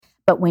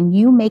But when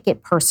you make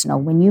it personal,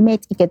 when you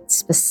make it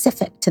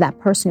specific to that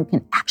person who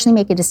can actually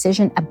make a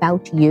decision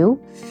about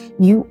you,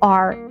 you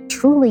are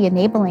truly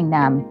enabling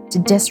them to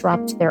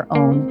disrupt their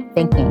own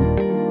thinking.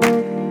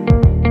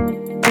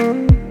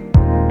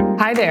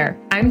 Hi there,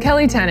 I'm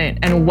Kelly Tennant,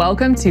 and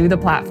welcome to the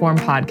Platform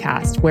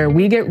Podcast, where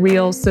we get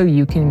real so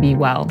you can be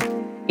well.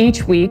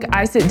 Each week,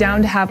 I sit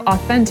down to have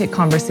authentic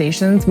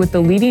conversations with the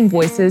leading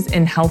voices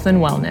in health and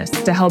wellness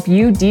to help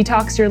you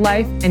detox your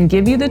life and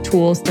give you the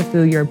tools to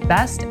feel your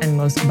best and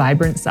most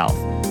vibrant self.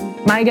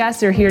 My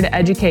guests are here to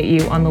educate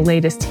you on the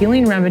latest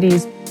healing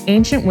remedies,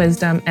 ancient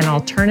wisdom, and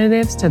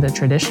alternatives to the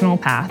traditional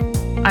path.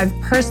 I've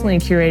personally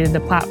curated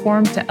the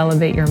platform to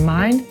elevate your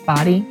mind,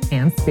 body,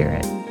 and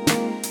spirit.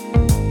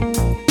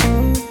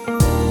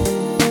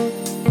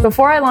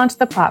 Before I launched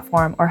the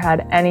platform or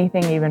had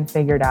anything even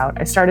figured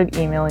out, I started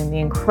emailing the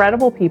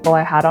incredible people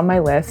I had on my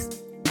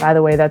list. By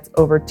the way, that's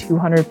over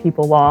 200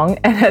 people long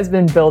and has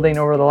been building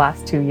over the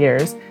last 2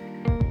 years,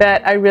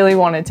 that I really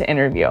wanted to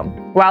interview.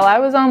 While I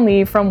was on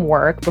leave from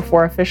work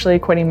before officially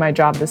quitting my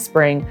job this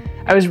spring,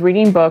 I was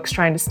reading books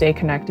trying to stay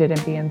connected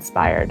and be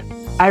inspired.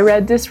 I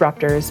read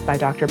Disruptors by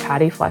Dr.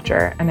 Patti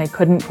Fletcher, and I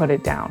couldn't put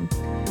it down.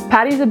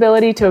 Patti's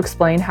ability to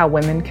explain how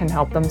women can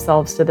help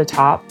themselves to the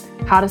top,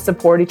 how to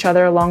support each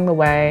other along the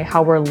way,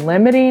 how we're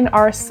limiting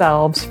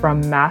ourselves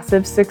from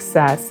massive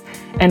success,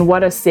 and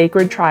what a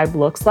sacred tribe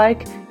looks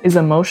like is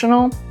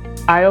emotional,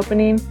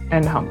 eye-opening,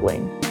 and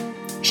humbling.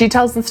 She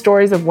tells the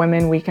stories of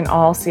women we can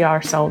all see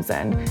ourselves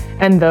in,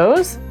 and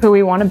those who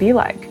we want to be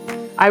like.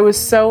 I was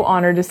so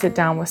honored to sit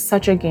down with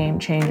such a game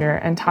changer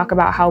and talk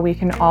about how we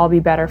can all be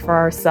better for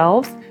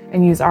ourselves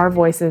and use our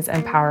voices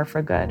and power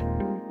for good.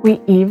 We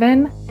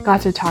even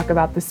got to talk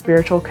about the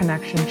spiritual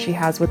connection she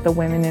has with the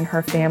women in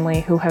her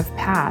family who have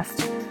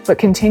passed, but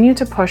continue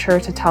to push her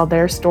to tell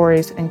their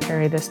stories and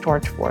carry this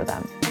torch for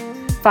them.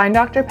 Find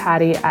Dr.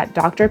 Patti at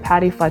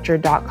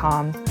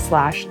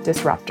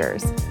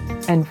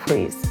drpattifletcher.com/disruptors. And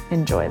please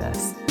enjoy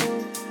this.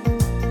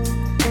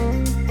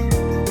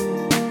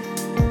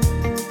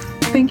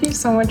 Thank you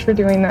so much for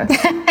doing this.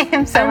 I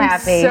am so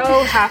happy.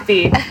 So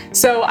happy.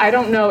 So I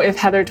don't know if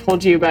Heather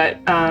told you, but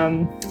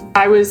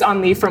I was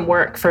on leave from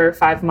work for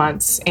 5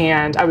 months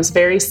and I was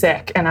very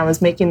sick and I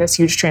was making this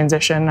huge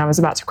transition. I was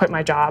about to quit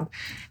my job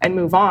and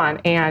move on.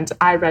 And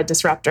I read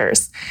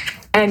Disruptors.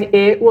 And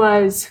it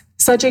was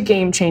such a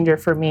game changer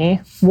for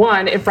me.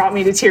 One, it brought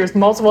me to tears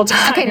multiple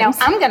times. Okay, now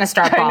I'm going to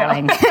start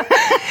bawling.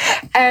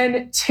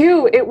 And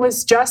two, it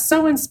was just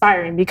so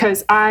inspiring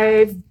because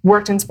I've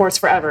worked in sports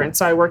forever. And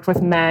so I worked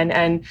with men,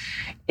 and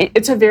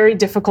it's a very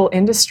difficult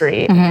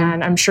industry. Mm-hmm.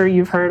 And I'm sure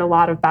you've heard a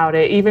lot about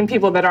it. Even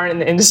people that aren't in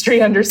the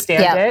industry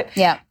understand it.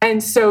 Yeah.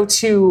 And so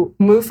to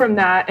move from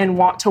that and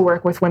want to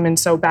work with women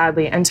so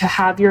badly, and to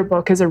have your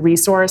book as a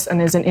resource and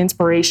as an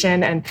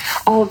inspiration and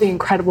all of the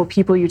incredible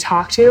people you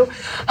talk to,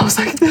 I was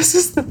like, this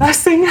is the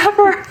best thing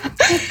ever.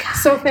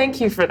 So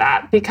thank you for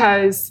that,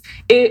 because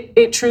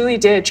it truly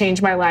did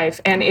change my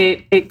life. And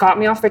it got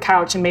me off the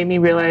couch and made me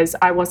realize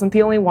I wasn't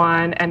the only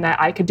one, and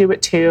that I could do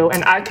it too,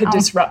 and I could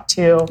disrupt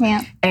too.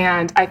 Yeah.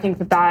 And I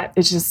think that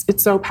is just,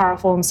 it's so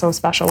powerful and so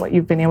special what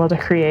you've been able to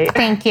create.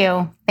 Thank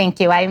you. Thank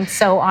you. I'm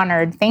so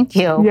honored. Thank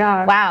you.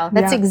 Yeah. Wow.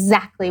 That's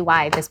exactly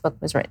why this book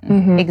was written.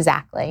 Mm-hmm.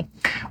 Exactly.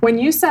 When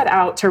you set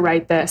out to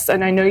write this,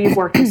 and I know you've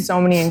worked with so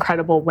many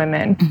incredible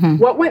women, mm-hmm.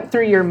 what went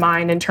through your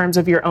mind in terms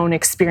of your own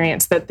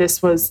experience that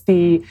this was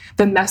the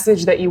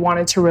message that you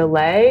wanted to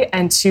relay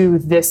and to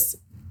this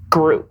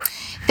group?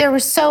 There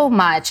was so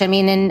much. I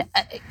mean, and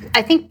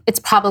I think it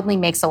probably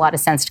makes a lot of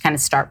sense to kind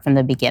of start from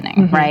the beginning,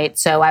 mm-hmm. right?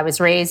 So I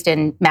was raised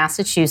in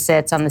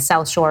Massachusetts on the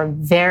South Shore,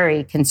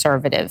 very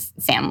conservative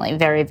family,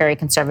 very, very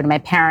conservative. My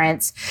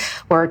parents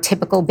were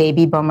typical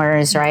baby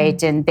boomers, right?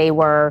 Mm-hmm. And they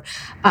were,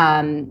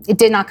 it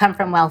did not come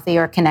from wealthy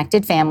or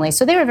connected families.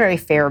 So they were very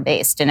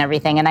fear-based and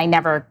everything. And I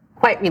never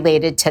quite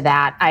related to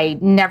that. I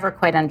never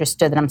quite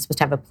understood that I'm supposed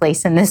to have a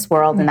place in this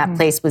world, mm-hmm. and that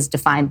place was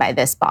defined by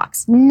this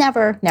box.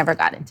 Never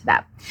got into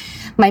that.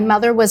 My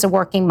mother was a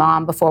working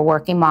mom before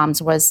working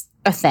moms was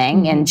a thing,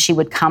 mm-hmm. and she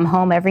would come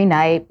home every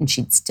night, and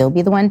she'd still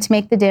be the one to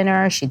make the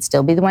dinner. She'd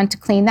still be the one to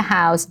clean the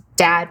house.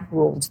 Dad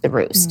ruled the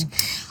roost.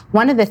 Mm-hmm.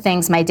 One of the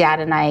things my dad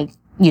and I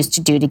used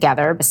to do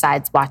together,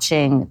 besides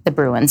watching the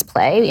Bruins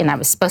play, and I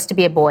was supposed to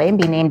be a boy and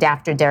be named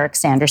after Derek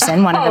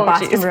Sanderson, one of the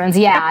Boston Bruins.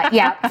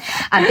 Yeah.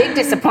 A big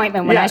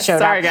disappointment when I showed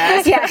sorry, up.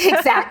 Guys. Yeah,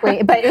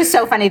 exactly. But it was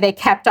so funny. They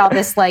kept all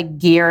this like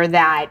gear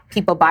that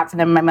people bought for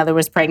them. My mother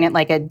was pregnant,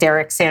 like a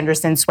Derek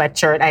Sanderson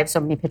sweatshirt. I have so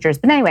many pictures.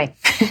 But anyway,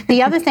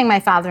 the other thing my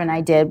father and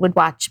I did, we'd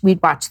watch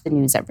the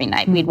news every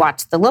night. We'd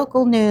watch the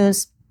local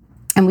news,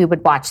 and we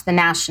would watch the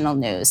national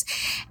news.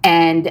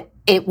 And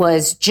it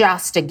was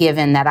just a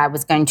given that I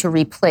was going to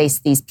replace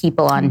these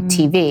people on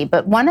TV.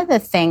 But one of the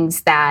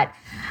things that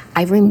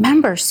I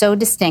remember so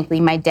distinctly,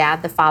 my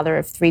dad, the father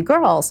of 3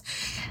 girls,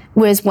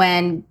 was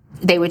when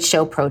they would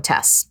show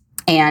protests.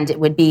 And it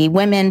would be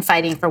women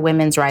fighting for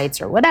women's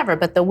rights or whatever,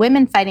 but the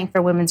women fighting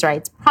for women's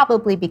rights,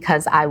 probably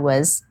because I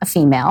was a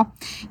female,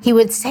 he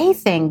would say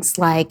things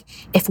like,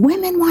 if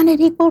women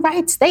wanted equal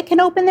rights, they can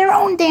open their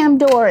own damn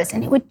doors.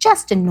 And it would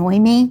just annoy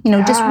me,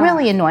 just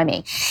really annoy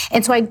me.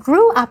 And so I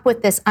grew up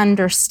with this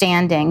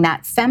understanding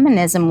that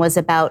feminism was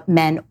about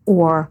men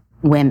or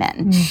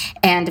women.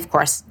 And of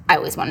course, I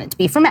always wanted to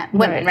be for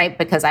women, right?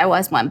 Because I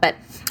was one. But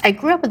I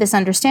grew up with this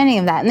understanding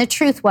of that. And the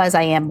truth was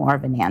I am more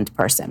of an and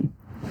person.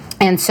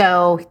 And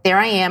so there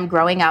I am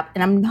growing up,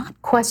 and I'm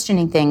not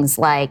questioning things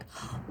like,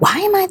 why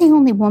am I the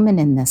only woman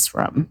in this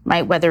room,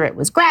 right? Whether it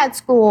was grad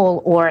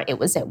school or it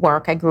was at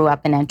work. I grew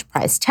up in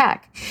enterprise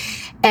tech.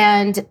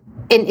 And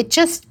it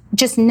just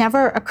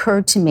never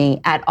occurred to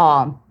me at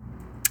all.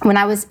 When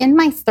I was in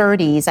my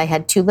 30s, I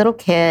had 2 little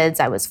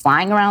kids. I was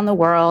flying around the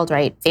world,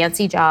 right?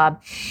 Fancy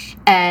job.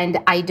 And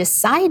I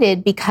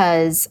decided,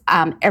 because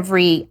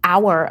every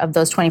hour of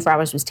those 24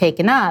 hours was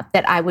taken up,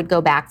 that I would go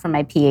back for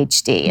my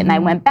PhD. And I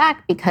went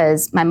back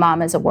because my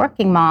mom is a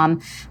working mom.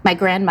 My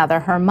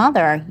grandmother, her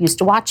mother, used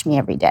to watch me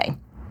every day.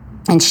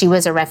 And she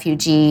was a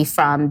refugee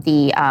from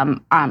the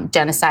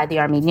genocide, the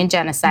Armenian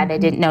genocide. I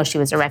didn't know she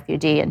was a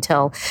refugee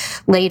until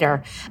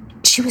later.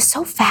 She was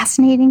so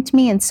fascinating to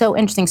me and so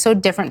interesting, so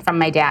different from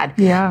my dad.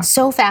 Yeah.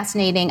 So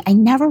fascinating. I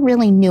never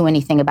really knew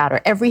anything about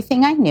her.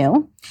 Everything I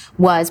knew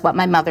was what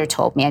my mother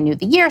told me. I knew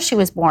the year she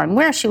was born,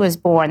 where she was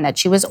born, that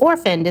she was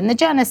orphaned in the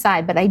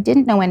genocide, but I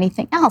didn't know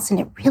anything else, and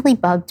it really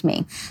bugged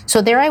me.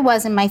 So there I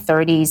was in my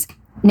 30s.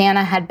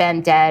 Nana had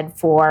been dead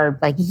for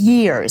like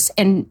years,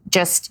 and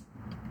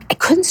I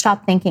couldn't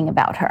stop thinking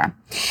about her.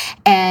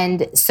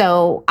 And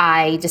so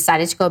I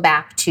decided to go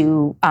back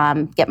to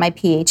get my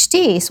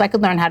PhD so I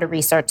could learn how to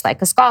research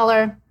like a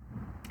scholar.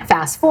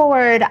 Fast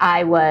forward,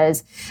 I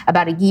was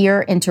about a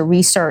year into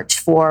research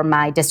for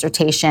my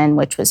dissertation,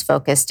 which was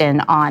focused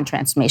on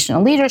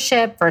transformational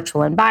leadership,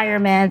 virtual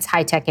environments,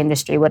 high-tech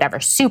industry, whatever,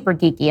 super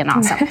geeky and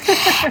awesome.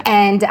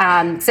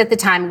 And so at the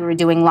time, we were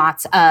doing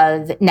lots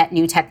of net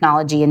new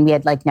technology, and we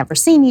had like never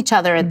seen each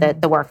other,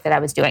 the work that I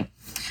was doing.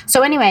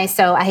 So anyway,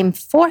 I am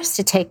forced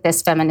to take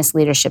this feminist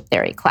leadership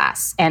theory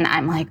class. And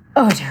I'm like,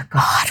 oh, dear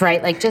God,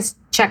 right? Like, just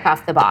check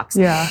off the box.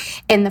 Yeah.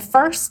 And the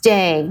first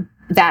day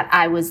that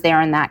I was there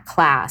in that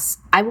class,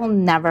 I will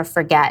never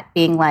forget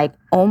being like,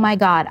 oh my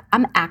God,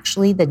 I'm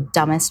actually the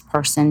dumbest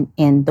person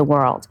in the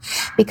world.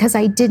 Because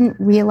I didn't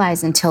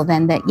realize until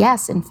then that,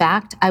 yes, in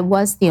fact, I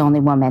was the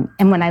only woman.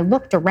 And when I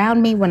looked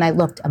around me, when I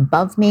looked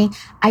above me,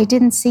 I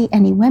didn't see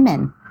any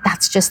women.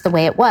 That's just the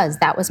way it was.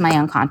 That was my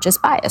unconscious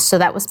bias. So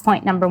that was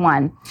point number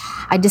 1.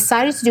 I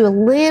decided to do a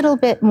little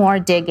bit more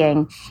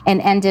digging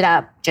and ended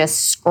up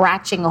just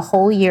scratching a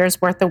whole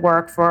year's worth of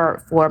work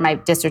for my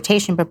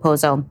dissertation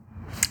proposal,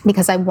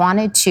 because I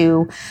wanted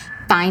to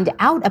find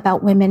out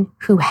about women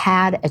who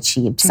had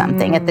achieved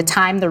something. At the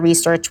time, the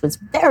research was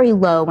very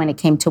low when it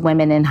came to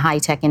women in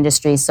high-tech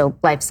industries, so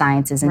life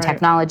sciences and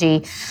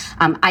technology.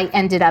 I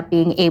ended up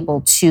being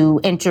able to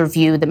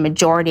interview the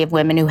majority of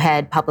women who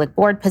had public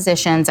board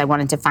positions. I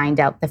wanted to find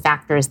out the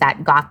factors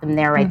that got them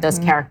there, right? Those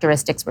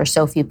characteristics where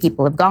so few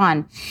people have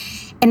gone.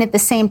 And at the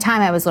same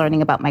time, I was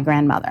learning about my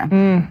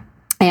grandmother.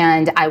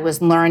 And I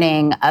was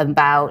learning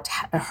about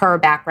her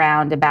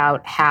background,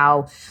 about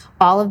how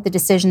all of the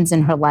decisions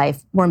in her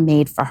life were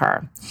made for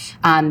her.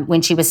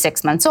 When she was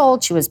 6 months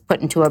old, she was put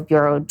into a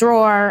bureau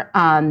drawer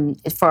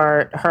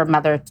for her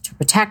mother to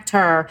protect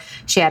her.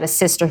 She had a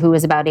sister who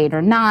was about 8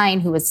 or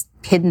 9 who was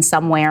hidden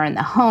somewhere in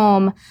the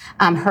home.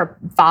 Her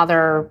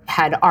father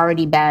had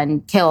already been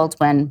killed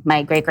when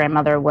my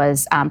great-grandmother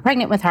was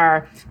pregnant with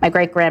her. My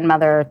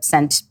great-grandmother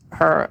sent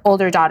her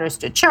older daughters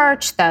to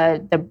church,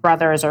 the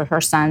brothers or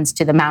her sons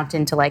to the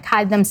mountain to like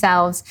hide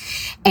themselves,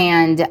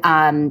 and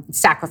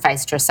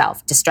sacrificed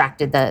herself, distracted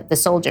the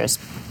soldiers.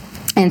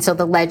 And so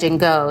the legend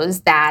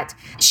goes that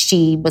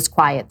she was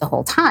quiet the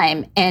whole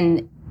time.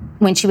 And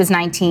when she was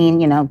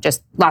 19,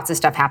 just lots of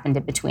stuff happened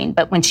in between.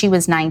 But when she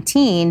was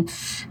 19,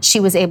 she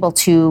was able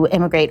to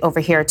immigrate over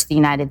here to the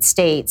United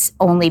States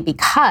only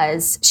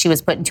because she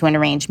was put into an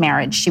arranged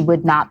marriage. She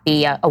would not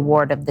be a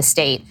ward of the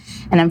state.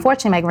 And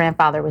unfortunately, my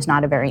grandfather was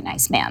not a very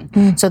nice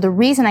man. So the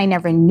reason I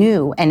never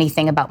knew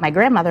anything about my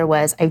grandmother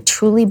was I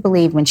truly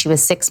believed when she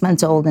was 6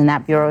 months old in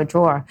that bureau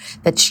drawer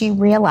that she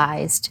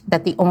realized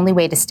that the only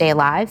way to stay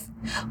alive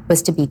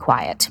was to be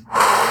quiet.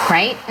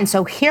 Right? And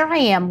so here I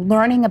am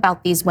learning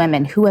about these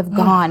women who have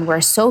gone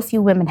where so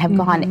few women have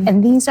gone.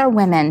 And these are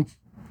women,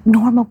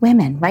 normal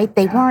women, right?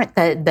 They weren't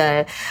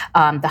the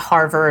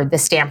Harvard, the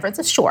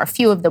Stanfords. Sure, a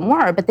few of them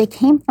were, but they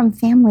came from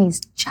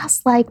families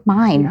just like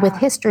mine with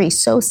history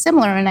so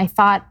similar. And I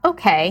thought,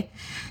 okay,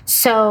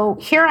 so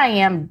here I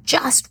am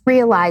just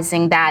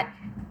realizing that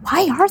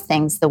why are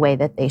things the way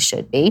that they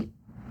should be?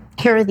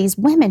 Here are these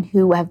women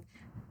who have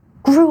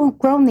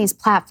grown these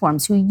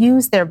platforms, who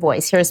use their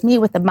voice. Here's me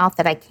with a mouth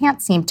that I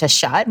can't seem to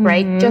shut,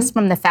 right? Just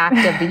from the fact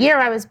of the year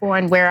I was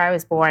born, where I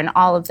was born,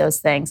 all of those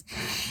things.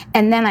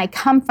 And then I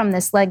come from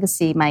this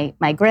legacy,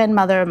 my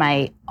grandmother,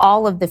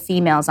 all of the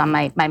females on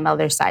my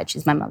mother's side,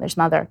 she's my mother's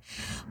mother,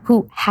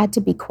 who had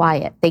to be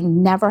quiet. They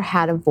never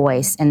had a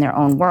voice in their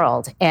own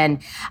world.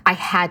 And I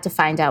had to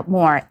find out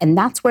more. And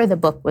that's where the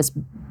book was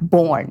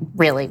born,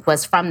 really,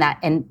 was from that.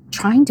 And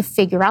trying to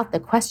figure out the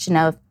question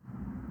of,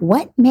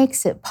 what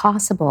makes it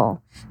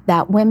possible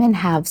that women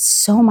have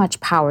so much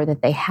power,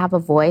 that they have a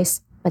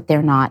voice, but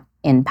they're not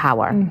in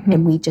power?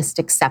 And we just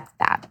accept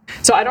that.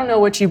 So I don't know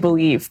what you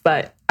believe,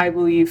 but I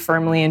believe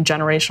firmly in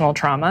generational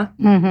trauma.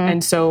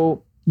 And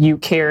so you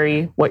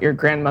carry what your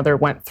grandmother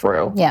went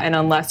through. And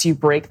unless you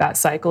break that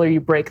cycle or you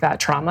break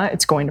that trauma,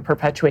 it's going to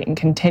perpetuate and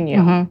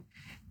continue.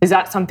 Is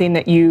that something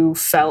that you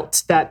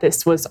felt that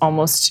this was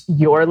almost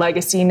your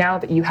legacy now,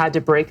 that you had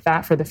to break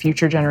that for the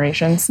future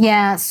generations?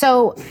 Yeah.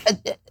 So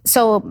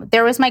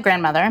there was my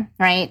grandmother,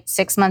 right?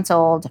 6 months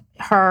old.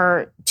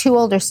 Her two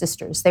older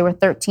sisters, they were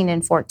 13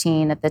 and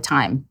 14 at the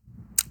time.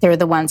 They were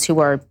the ones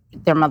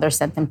their mother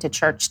sent them to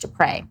church to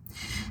pray.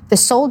 The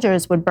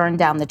soldiers would burn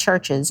down the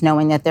churches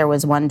knowing that there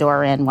was one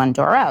door in, one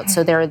door out.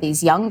 So there are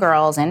these young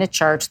girls in a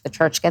church, the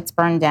church gets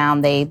burned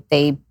down,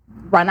 they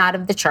run out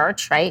of the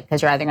church, right?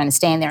 Because you're either going to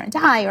stay in there and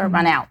die or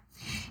run out.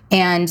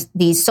 And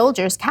these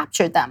soldiers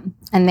captured them.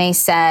 And they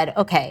said,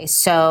 okay,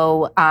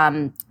 so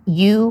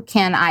you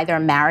can either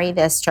marry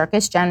this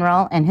Turkish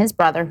general and his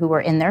brother, who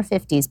were in their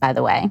 50s, by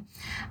the way,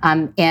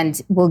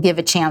 and we'll give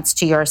a chance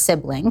to your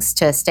siblings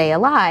to stay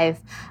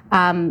alive,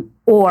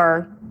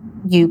 or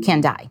you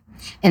can die.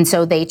 And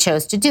so they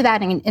chose to do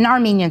that. And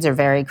Armenians are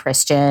very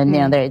Christian.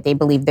 You know, they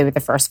believe they were the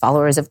first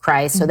followers of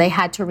Christ. So they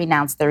had to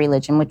renounce their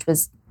religion, which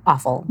was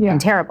awful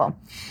and terrible.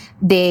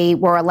 They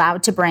were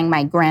allowed to bring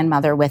my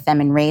grandmother with them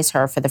and raise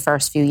her for the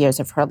first few years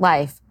of her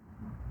life.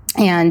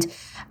 And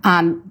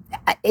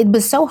it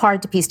was so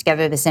hard to piece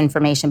together this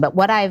information, but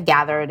what I've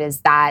gathered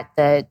is that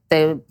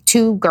the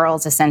two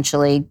girls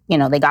essentially,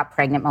 they got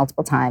pregnant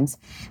multiple times.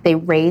 They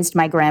raised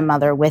my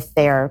grandmother with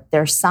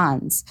their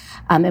sons.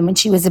 And when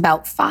she was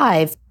about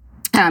 5,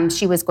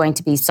 she was going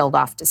to be sold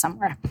off to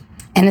somewhere.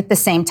 And at the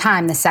same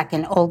time, the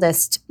second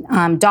oldest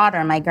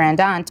daughter, my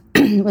grandaunt,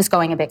 was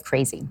going a bit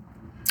crazy.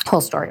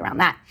 Whole story around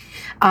that.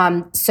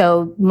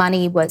 So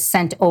money was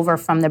sent over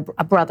from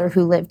a brother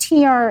who lived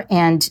here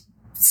and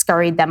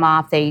scurried them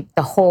off. The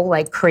whole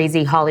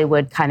crazy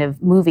Hollywood kind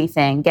of movie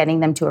thing, getting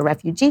them to a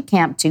refugee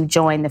camp to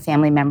join the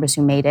family members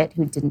who made it,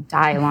 who didn't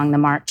die along the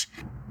march,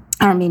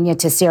 Armenia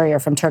to Syria,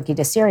 from Turkey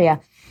to Syria.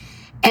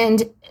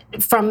 And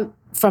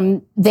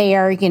from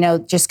there,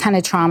 just kind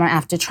of trauma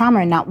after trauma.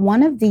 And not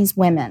one of these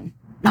women,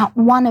 not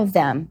one of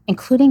them,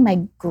 including my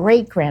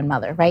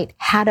great-grandmother, right,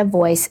 had a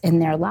voice in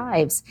their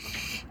lives.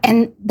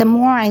 And the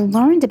more I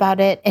learned about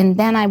it, and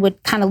then I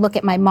would kind of look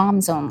at my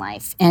mom's own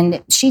life,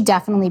 and she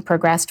definitely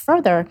progressed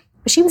further,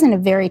 but she was in a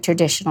very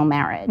traditional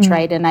marriage,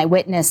 right? And I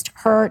witnessed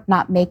her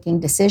not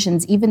making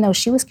decisions, even though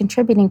she was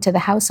contributing to the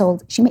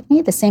household. She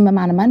made the same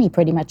amount of money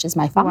pretty much as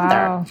my father.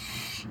 Wow.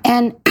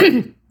 And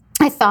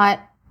I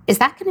thought, is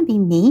that going to be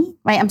me,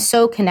 right? I'm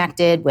so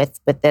connected with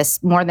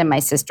this, more than my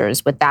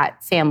sisters, with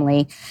that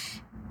family,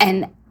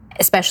 and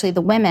especially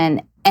the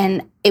women.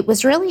 And it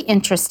was really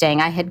interesting.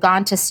 I had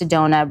gone to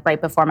Sedona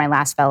right before my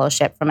last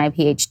fellowship for my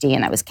PhD,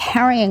 and I was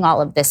carrying all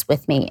of this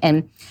with me.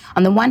 And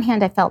on the one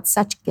hand, I felt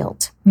such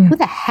guilt. Who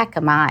the heck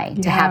am I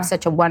to have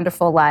such a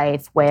wonderful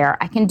life where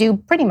I can do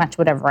pretty much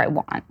whatever I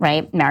want,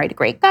 right? Married a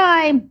great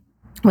guy,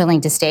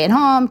 willing to stay at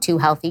home, 2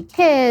 healthy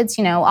kids,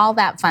 all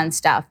that fun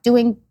stuff,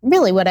 doing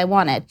really what I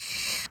wanted.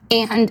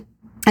 And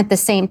at the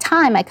same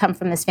time, I come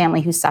from this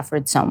family who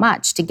suffered so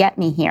much to get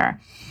me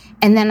here.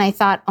 And then I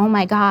thought, oh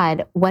my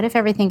God, what if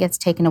everything gets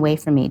taken away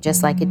from me,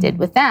 just like it did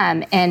with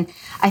them? And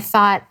I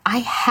thought, I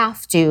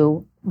have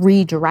to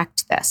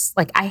redirect this.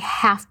 I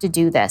have to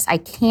do this. I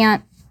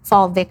can't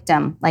fall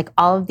victim like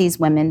all of these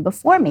women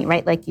before me,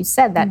 right? Like you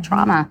said, that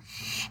trauma.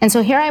 And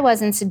so here I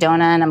was in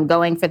Sedona, and I'm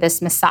going for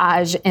this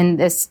massage, and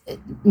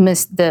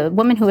the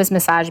woman who was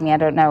massaging me, I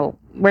don't know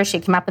where she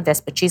came up with this,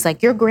 but she's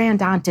like, your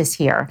grandaunt is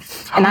here.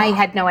 And I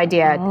had no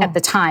idea at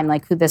the time,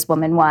 who this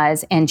woman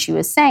was. And she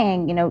was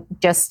saying,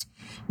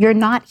 you're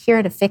not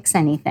here to fix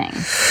anything.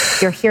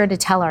 You're here to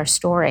tell our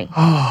story.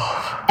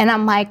 And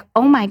I'm like,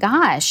 oh my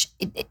gosh,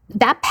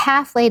 that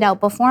path laid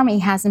out before me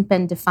hasn't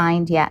been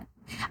defined yet.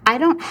 I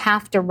don't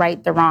have to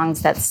right the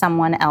wrongs that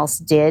someone else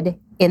did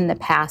in the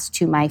past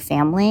to my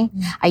family.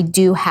 I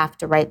do have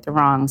to right the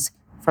wrongs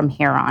from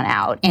here on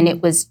out. And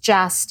it was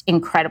just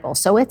incredible.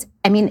 So it's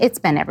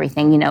been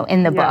everything,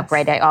 in the book,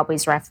 right? I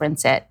always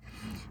reference it.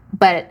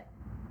 But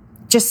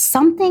just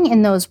something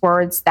in those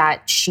words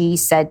that she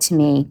said to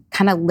me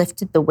kind of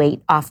lifted the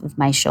weight off of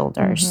my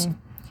shoulders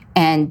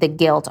and the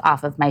guilt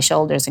off of my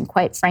shoulders. And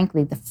quite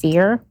frankly, the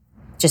fear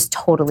just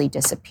totally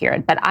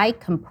disappeared. But I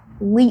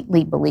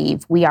completely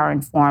believe we are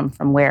informed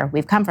from where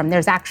we've come from.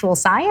 There's actual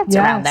science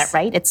around that,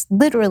 right? It's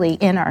literally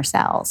in our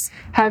cells.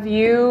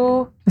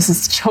 This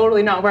is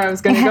totally not where I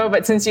was going to go,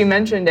 but since you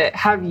mentioned it,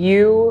 have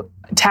you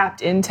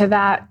tapped into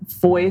that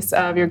voice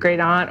of your great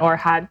aunt or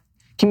had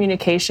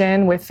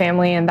communication with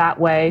family in that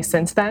way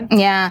since then?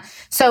 Yeah.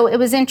 So it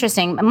was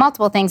interesting.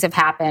 Multiple things have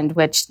happened,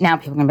 which now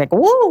people can be like,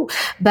 whoa.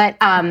 But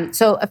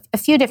so a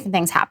few different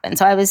things happened.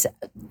 So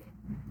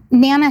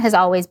Nana has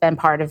always been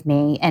part of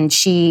me, and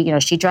she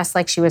dressed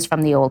like she was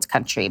from the old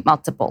country,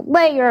 multiple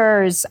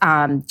layers,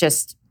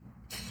 just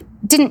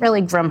didn't really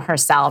groom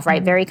herself,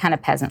 right? Very kind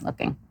of peasant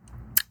looking.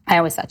 I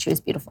always thought she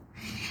was beautiful.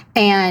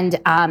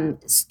 And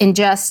in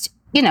just,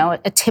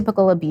 a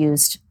typical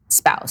abused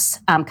spouse,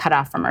 cut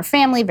off from her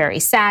family, very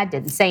sad,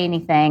 didn't say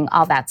anything,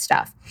 all that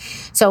stuff.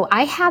 So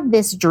I had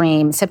this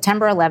dream.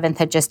 September 11th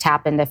had just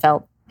happened. I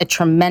felt a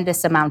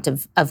tremendous amount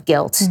of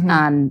guilt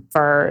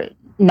for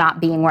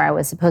not being where I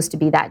was supposed to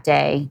be that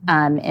day,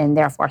 and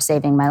therefore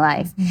saving my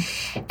life.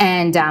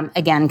 And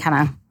again,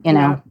 kind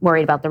of,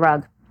 worried about the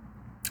rug.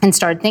 And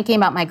started thinking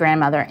about my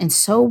grandmother and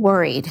so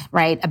worried,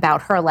 right,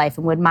 about her life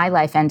and would my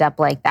life end up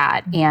like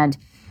that? And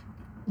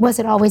was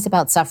it always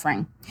about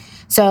suffering?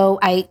 So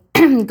I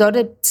go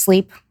to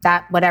sleep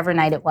that whatever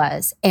night it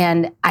was.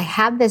 And I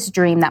had this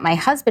dream that my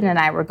husband and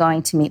I were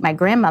going to meet my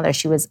grandmother.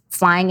 She was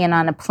flying in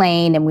on a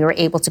plane and we were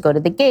able to go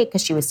to the gate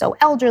because she was so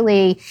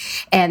elderly.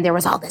 And there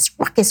was all this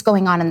ruckus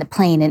going on in the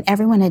plane and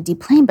everyone had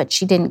deplaned, but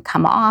she didn't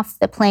come off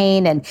the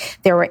plane. And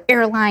there were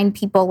airline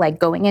people like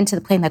going into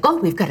the plane like, oh,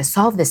 we've got to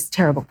solve this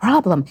terrible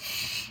problem.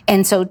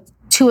 And so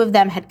two of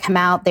them had come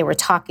out. They were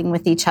talking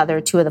with each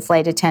other, two of the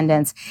flight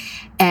attendants.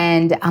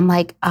 And I'm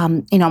like,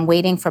 I'm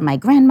waiting for my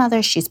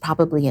grandmother. She's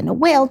probably in a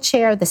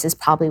wheelchair. This is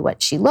probably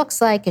what she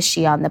looks like. Is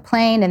she on the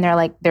plane? And they're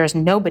like, there's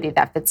nobody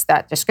that fits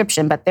that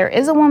description, but there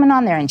is a woman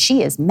on there and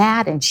she is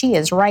mad and she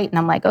is right. And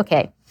I'm like,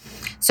 okay.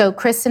 So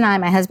Chris and I,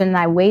 my husband and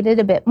I, waited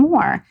a bit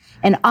more.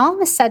 And all of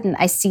a sudden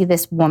I see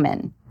this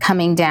woman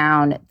coming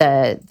down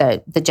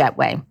the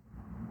jetway.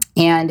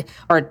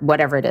 Or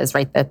whatever it is,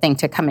 right? The thing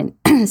to come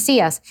and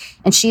see us.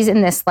 And she's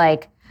in this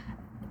like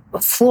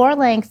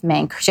floor-length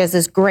mink. She has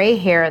this gray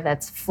hair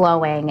that's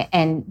flowing.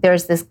 And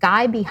there's this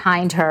guy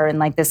behind her in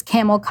like this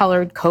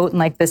camel-colored coat and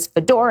like this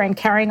fedora and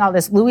carrying all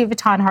this Louis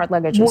Vuitton hard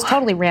luggage. It was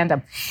totally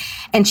random.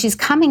 And she's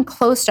coming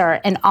closer.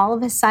 And all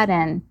of a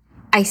sudden,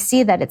 I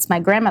see that it's my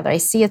grandmother. I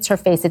see it's her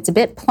face. It's a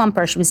bit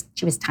plumper. She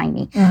was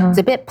tiny. It's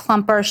a bit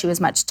plumper. She was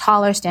much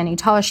taller, standing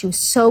taller. She was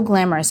so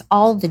glamorous.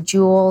 All the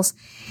jewels,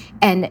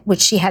 and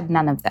which she had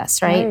none of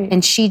this, right?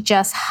 And she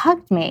just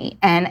hugged me,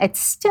 and it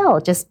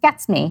still just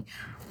gets me.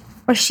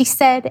 Where she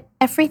said,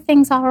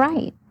 "Everything's all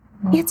right.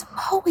 It's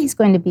always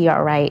going to be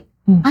all right.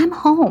 I'm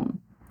home.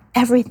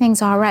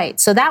 Everything's all right."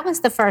 So that was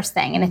the first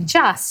thing, and it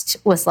just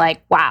was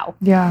like, wow.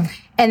 Yeah.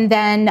 And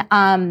then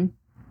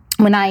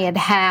when I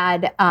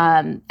had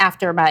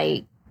after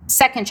my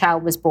second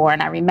child was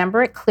born, I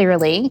remember it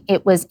clearly.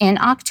 It was in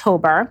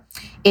October.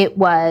 It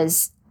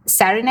was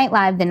Saturday Night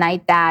Live, the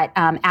night that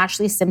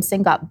Ashley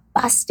Simpson got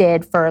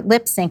busted for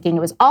lip syncing. It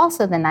was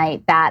also the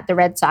night that the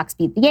Red Sox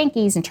beat the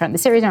Yankees and turned the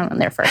series on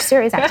their first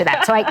series after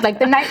that. So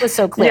the night was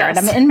so clear. Yes.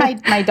 And I'm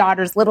in my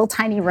daughter's little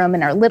tiny room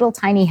in her little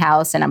tiny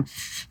house, and I'm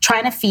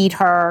trying to feed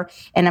her,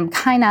 and I'm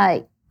kind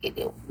of,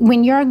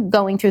 when you're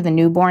going through the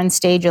newborn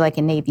stage, you're like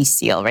a Navy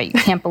SEAL, right? You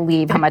can't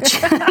believe how much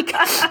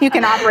you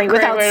can operate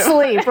without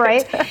sleep,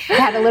 right? I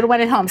had a little one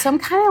at home. So I'm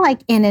kind of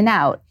like in and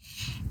out.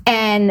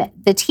 And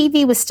the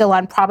TV was still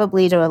on,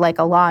 probably to like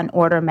a Law and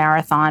Order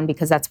marathon,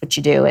 because that's what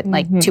you do at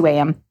like 2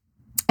 a.m.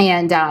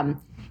 And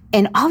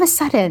all of a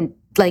sudden,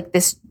 like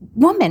this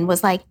woman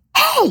was like,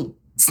 "Hey,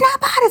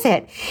 snap out of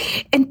it."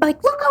 And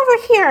like, "Look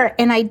over here."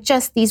 And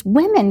these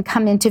women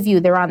come into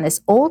view. They're on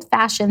this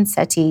old-fashioned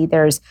settee.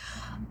 There's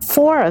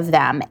 4 of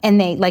them,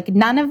 and they like,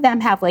 none of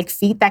them have like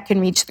feet that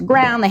can reach the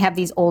ground. They have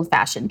these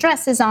old-fashioned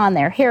dresses on,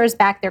 their hair is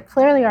back. They're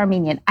clearly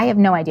Armenian. I have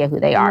no idea who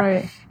they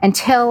are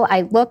until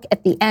I look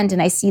at the end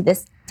and I see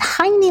this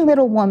tiny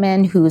little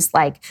woman who's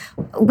like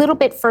a little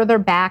bit further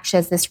back. She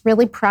has this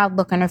really proud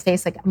look on her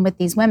face, like, "I'm with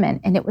these women."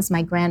 And it was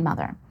my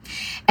grandmother.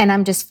 And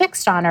I'm just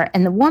fixed on her.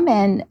 And the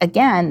woman,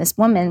 again, this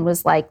woman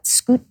was like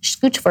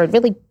scooch forward,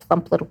 really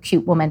plump little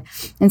cute woman,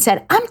 and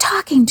said, "I'm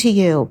talking to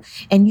you,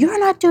 and you're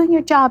not doing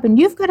your job, and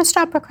you've got to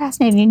stop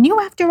procrastinating, and you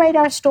have to write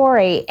our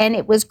story." And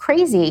it was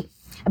crazy.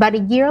 About a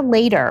year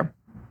later,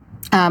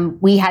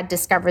 we had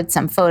discovered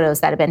some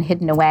photos that had been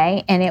hidden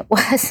away, and it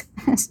was,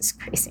 this is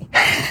crazy,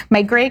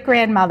 my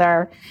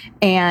great-grandmother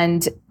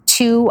and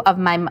 2 of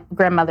my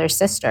grandmother's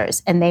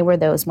sisters, and they were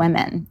those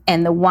women.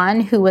 And the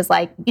one who was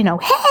like,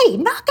 "Hey,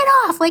 knock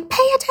it off, like,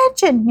 pay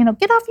attention,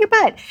 get off your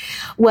butt,"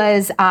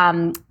 was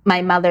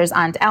my mother's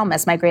Aunt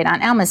Almus, my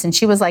great-aunt Almus, and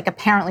she was like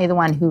apparently the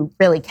one who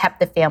really kept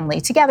the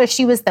family together.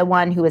 She was the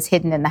one who was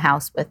hidden in the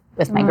house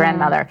with my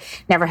grandmother,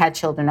 never had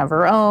children of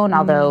her own,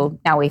 although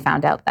now we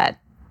found out that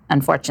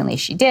unfortunately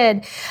she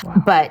did.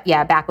 Wow. But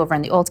yeah, back over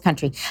in the old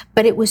country.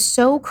 But it was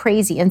so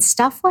crazy, and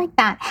stuff like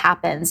that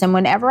happens. And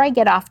whenever I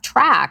get off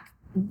track,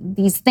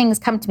 these things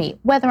come to me,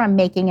 whether I'm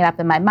making it up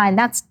in my mind,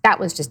 that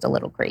was just a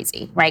little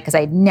crazy, right? Because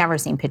I'd never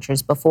seen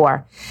pictures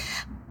before.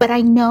 But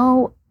I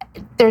know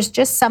there's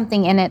just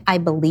something in it. I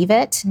believe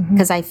it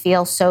because I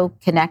feel so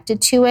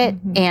connected to it.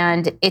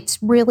 And it's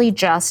really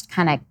just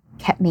kind of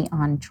kept me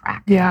on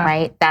track,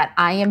 right? That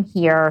I am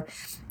here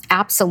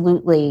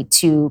absolutely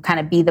to kind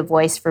of be the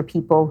voice for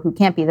people who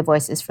can't be the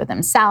voices for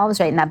themselves,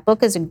 right? And that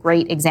book is a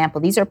great example.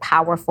 These are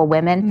powerful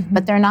women,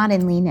 but they're not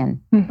in Lean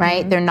In,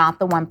 right? They're not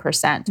the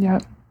 1%.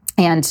 Yep.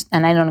 And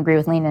I don't agree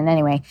with Lean In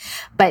anyway,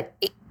 but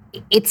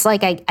it's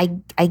like,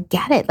 I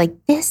get it. Like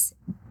this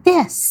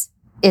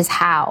is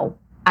how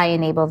I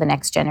enable the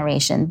next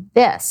generation.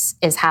 This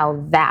is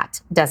how that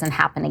doesn't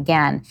happen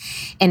again.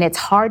 And it's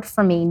hard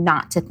for me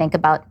not to think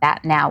about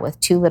that now with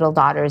 2 little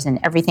daughters and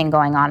everything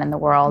going on in the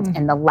world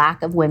and the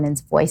lack of women's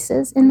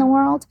voices in the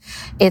world.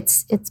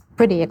 It's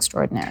pretty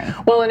extraordinary.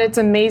 Well, and it's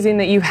amazing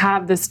that you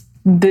have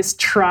this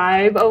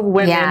tribe of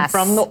women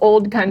from the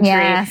old country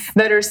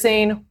that are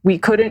saying, we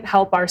couldn't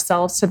help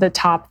ourselves to the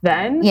top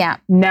then.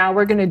 Now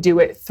we're going to do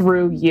it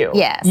through you.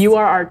 You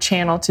are our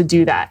channel to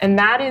do that. And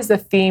that is a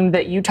theme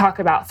that you talk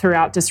about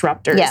throughout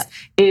Disruptors,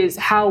 is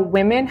how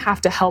women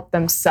have to help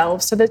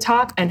themselves to the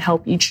top and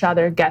help each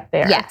other get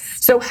there.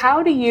 So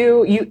how do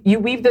you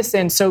weave this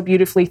in so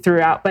beautifully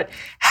throughout, but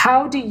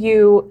how do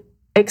you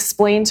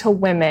explain to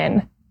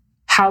women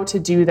how to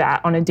do that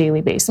on a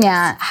daily basis?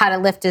 How to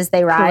lift as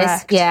they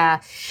rise.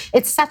 Correct.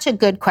 It's such a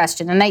good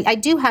question. And I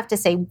do have to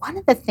say, one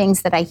of the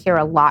things that I hear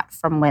a lot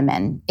from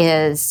women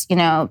is,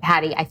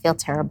 Patti, I feel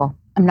terrible.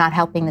 I'm not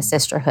helping the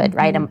sisterhood,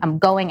 right? I'm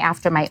going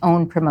after my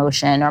own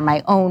promotion or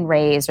my own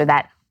raise or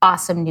that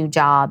awesome new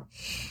job.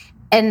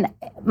 And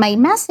my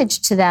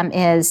message to them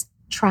is,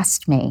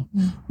 trust me,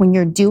 when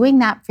you're doing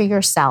that for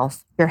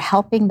yourself, you're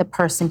helping the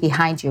person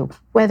behind you,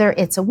 whether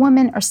it's a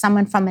woman or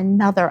someone from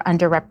another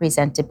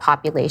underrepresented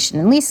population.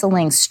 And Lisa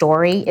Ling's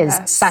story is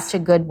such a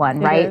good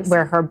one, right?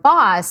 Where her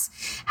boss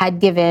had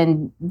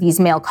given these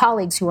male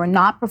colleagues who were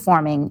not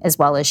performing as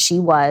well as she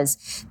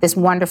was this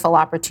wonderful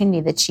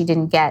opportunity that she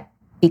didn't get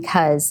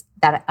because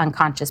that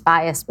unconscious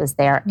bias was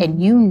there. And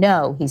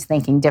he's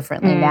thinking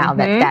differently now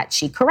that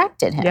she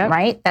corrected him,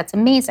 right? That's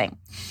amazing.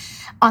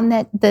 On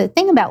the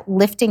thing about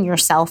lifting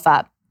yourself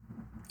up,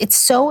 it's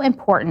so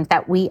important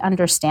that we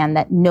understand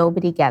that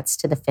nobody gets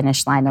to the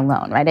finish line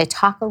alone, right? I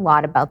talk a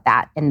lot about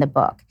that in the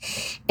book.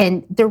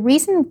 And the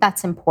reason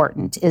that's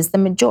important is the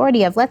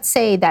majority of, let's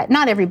say that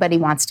not everybody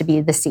wants to be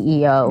the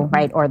CEO,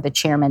 right, or the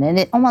chairman, and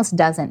it almost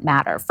doesn't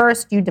matter.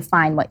 First, you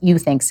define what you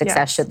think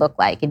success should look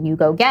like, and you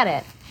go get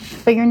it.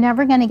 But you're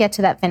never going to get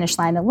to that finish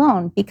line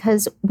alone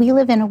because we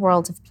live in a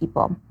world of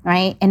people,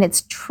 right? And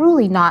it's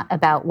truly not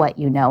about what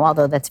you know,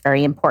 although that's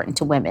very important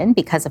to women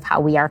because of how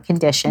we are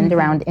conditioned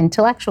around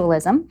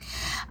intellectualism.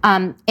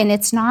 And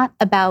it's not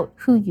about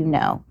who you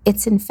know.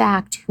 It's, in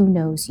fact, who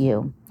knows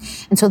you.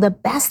 And so the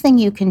best thing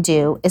you can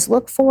do is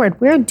look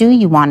forward. Where do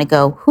you want to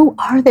go? Who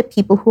are the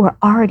people who are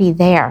already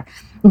there?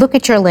 Look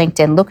at your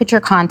LinkedIn, look at your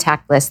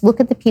contact list,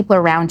 look at the people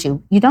around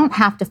you. You don't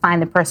have to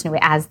find the person who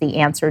has the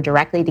answer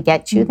directly to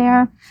get you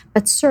there,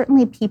 but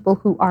certainly people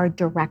who are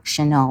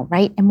directional,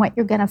 right? And what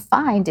you're going to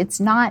find, it's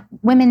not,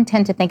 women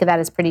tend to think of that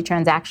as pretty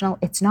transactional.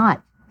 It's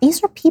not.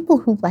 These are people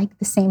who like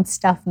the same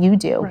stuff you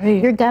do.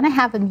 Right. You're going to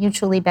have a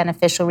mutually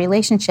beneficial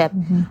relationship.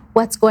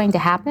 What's going to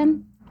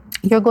happen?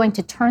 You're going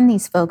to turn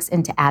these folks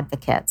into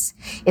advocates.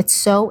 It's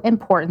so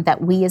important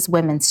that we as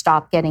women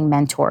stop getting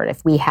mentored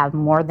if we have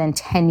more than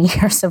 10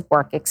 years of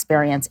work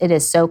experience. It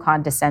is so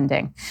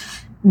condescending.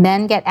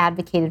 Men get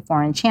advocated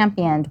for and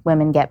championed,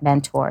 women get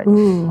mentored.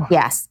 Ooh.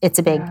 Yes, it's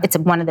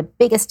one of the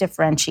biggest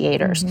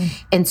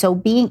differentiators. And so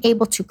being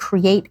able to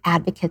create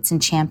advocates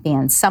and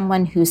champions,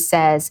 someone who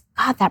says,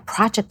 God, that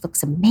project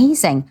looks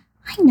amazing.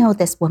 I know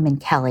this woman,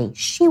 Kelly,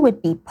 she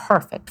would be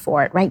perfect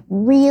for it, right?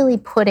 Really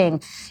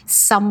putting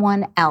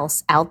someone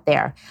else out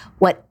there.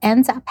 What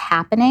ends up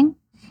happening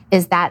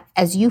is that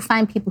as you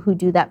find people who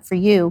do that for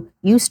you,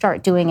 you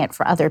start doing it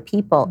for other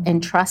people.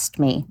 And trust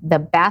me, the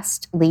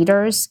best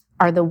leaders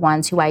are the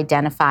ones who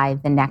identify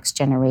the next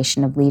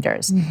generation of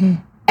leaders.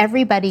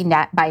 Everybody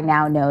by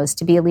now knows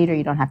to be a leader,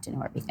 you don't have to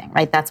know everything,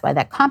 right? That's why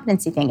that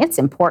competency thing, it's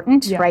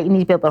important, right? You need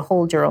to be able to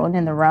hold your own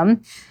in the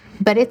room.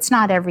 But it's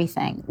not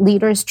everything.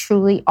 Leaders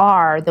truly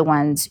are the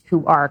ones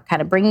who are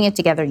kind of bringing it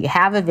together. You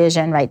have a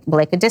vision, right?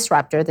 Like a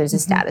disruptor, there's a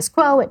status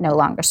quo. It no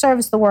longer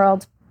serves the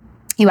world.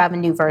 You have a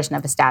new version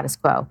of a status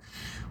quo.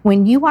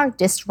 When you are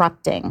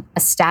disrupting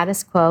a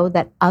status quo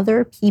that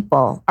other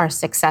people are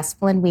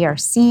successful in, we are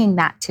seeing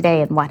that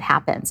today, and what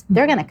happens?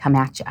 They're going to come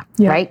at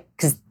you, right?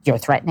 Because you're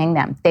threatening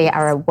them. They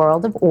are a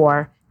world of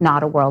or,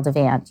 not a world of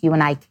and. You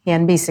and I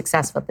can be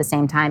successful at the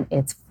same time.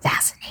 It's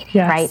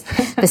fascinating, right?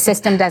 The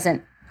system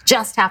doesn't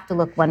just have to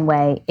look one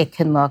way. It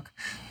can look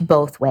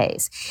both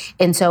ways.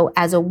 And so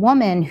as a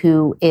woman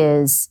who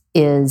is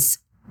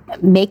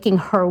making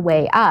her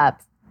way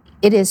up,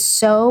 it is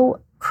so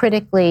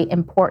critically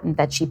important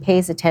that she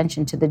pays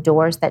attention to the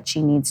doors that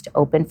she needs to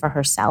open for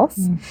herself.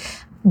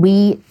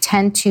 We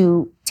tend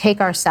to take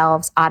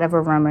ourselves out of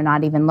a room or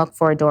not even look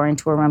for a door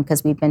into a room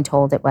because we've been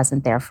told it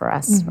wasn't there for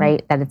us,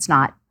 right? That it's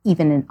not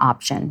even an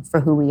option for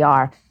who we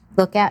are.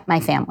 Look at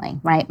my family,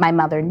 right? My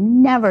mother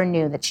never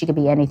knew that she could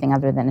be anything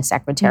other than a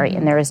secretary,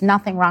 and there is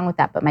nothing wrong with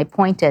that. But my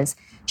point is,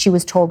 she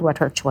was told what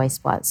her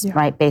choice was,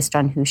 right, based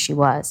on who she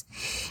was.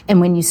 And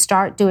when you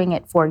start doing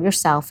it for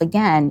yourself,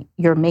 again,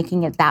 you're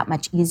making it that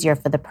much easier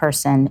for the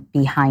person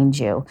behind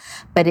you.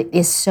 But it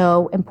is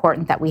so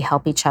important that we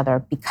help each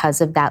other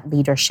because of that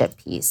leadership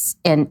piece.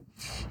 And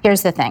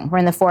here's the thing. We're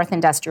in the fourth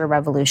industrial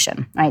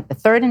revolution, right? The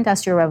third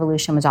industrial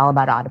revolution was all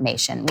about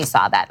automation. We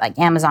saw that. Like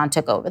Amazon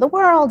took over the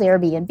world,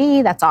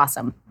 Airbnb, that's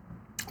awesome.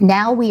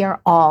 Now we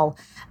are all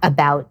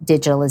about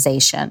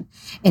digitalization.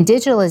 And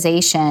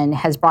digitalization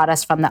has brought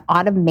us from the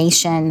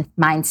automation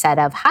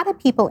mindset of how do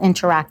people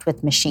interact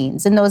with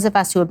machines? And those of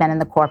us who have been in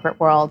the corporate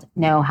world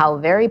know how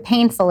very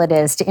painful it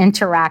is to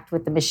interact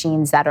with the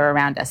machines that are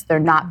around us. They're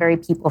not very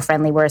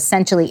people-friendly. We're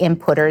essentially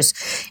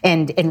inputters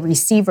and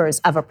receivers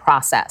of a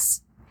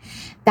process.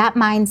 That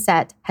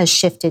mindset has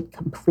shifted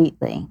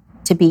completely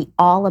to be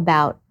all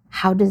about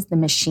how does the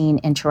machine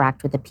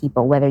interact with the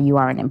people, whether you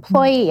are an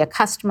employee, a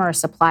customer, a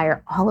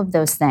supplier, all of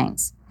those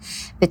things.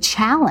 The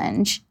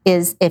challenge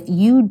is if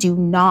you do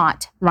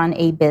not run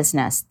a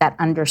business that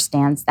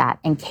understands that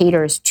and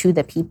caters to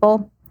the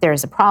people,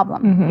 there's a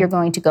problem. You're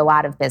going to go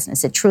out of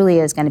business. It truly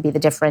is going to be the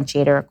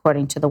differentiator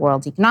according to the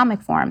World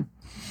Economic Forum.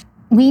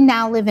 We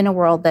now live in a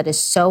world that is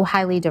so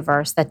highly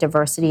diverse that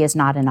diversity is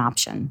not an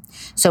option.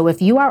 So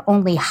if you are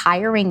only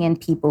hiring in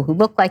people who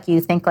look like you,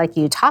 think like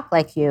you, talk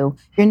like you,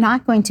 you're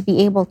not going to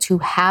be able to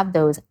have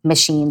those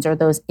machines or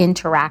those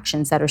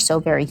interactions that are so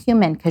very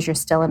human because you're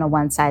still in a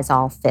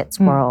one-size-all-fits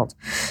world.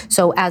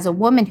 So as a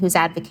woman who's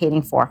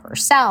advocating for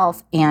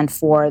herself and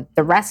for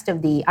the rest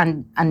of the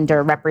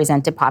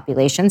underrepresented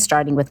population,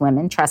 starting with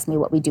women, trust me,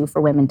 what we do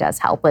for women does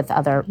help with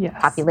other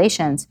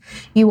populations,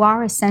 you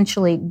are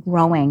essentially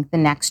growing the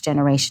next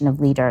generation of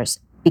leaders,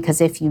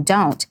 because if you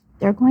don't,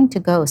 they're going to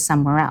go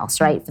somewhere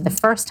else, right? For the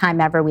first time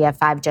ever, we have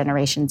 5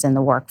 generations in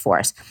the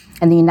workforce.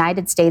 In the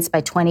United States, by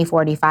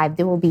 2045,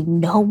 there will be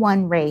no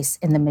one race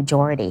in the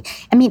majority.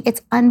 I mean,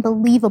 it's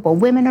unbelievable.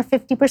 Women are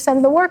 50%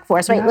 of the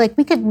workforce, right? Like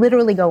we could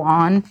literally go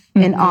on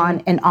and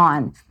on and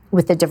on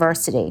with the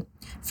diversity.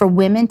 For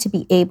women to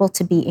be able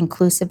to be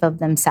inclusive of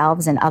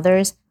themselves and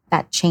others,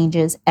 that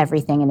changes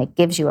everything. And it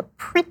gives you a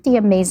pretty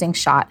amazing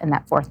shot in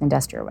that fourth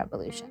industrial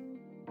revolution.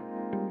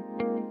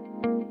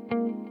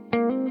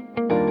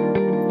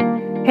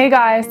 Hey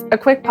guys, a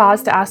quick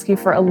pause to ask you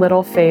for a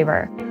little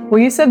favor. Will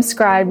you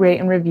subscribe, rate,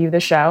 and review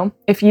the show?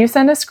 If you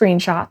send a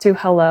screenshot to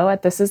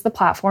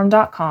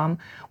hello@thisistheplatform.com,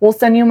 we'll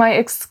send you my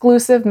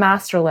exclusive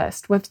master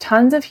list with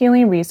tons of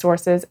healing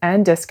resources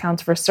and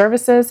discounts for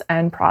services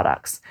and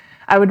products.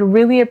 I would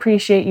really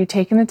appreciate you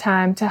taking the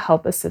time to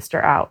help a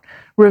sister out.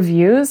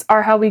 Reviews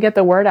are how we get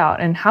the word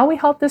out and how we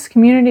help this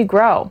community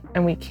grow,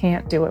 and we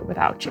can't do it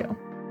without you.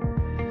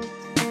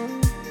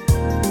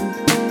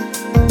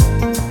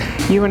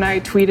 You and I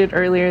tweeted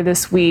earlier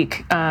this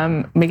week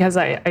because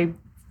I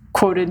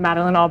quoted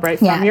Madeleine Albright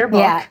from your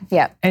book.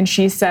 And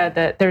she said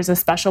that there's a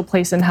special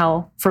place in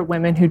hell for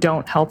women who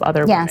don't help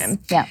other women.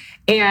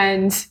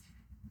 And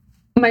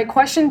my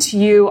question to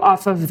you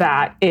off of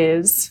that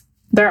is,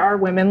 there are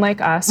women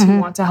like us who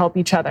want to help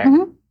each other.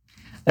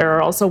 There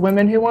are also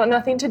women who want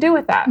nothing to do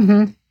with that.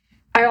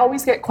 I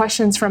always get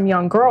questions from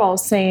young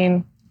girls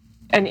saying,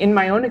 and in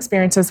my own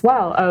experience as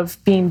well, of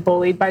being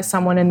bullied by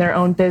someone in their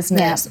own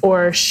business,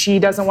 or she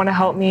doesn't want to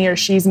help me, or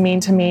she's mean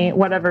to me,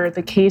 whatever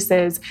the case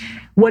is.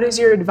 What is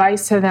your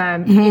advice to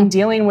them in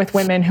dealing with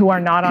women who are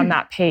not on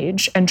that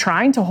page and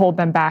trying to hold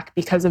them back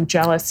because of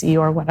jealousy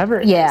or whatever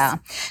it is?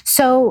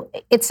 So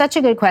it's such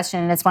a good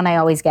question, and it's one I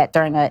always get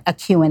during a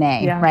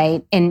Q&A,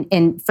 right?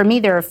 And for me,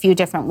 there are a few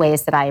different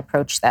ways that I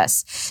approach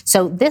this.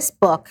 So this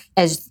book,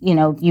 as you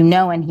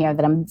know in here,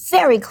 that I'm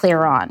very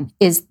clear on,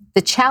 is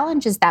the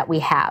challenges that we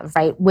have,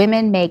 right?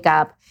 Women make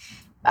up,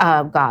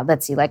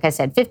 like I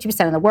said,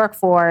 50% of the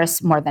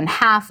workforce, more than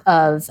half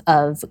of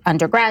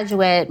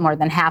undergraduate, more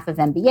than half of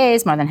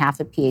MBAs, more than half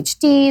of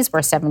PhDs. We're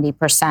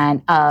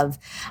 70% of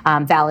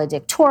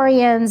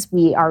valedictorians.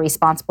 We are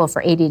responsible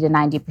for 80 to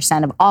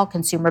 90% of all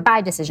consumer buy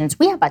decisions.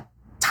 We have a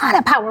ton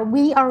of power.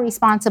 We are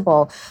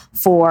responsible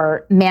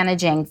for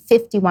managing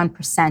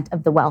 51%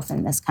 of the wealth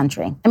in this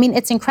country. I mean,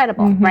 it's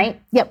incredible, right?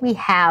 Yet we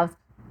have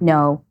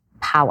no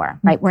power,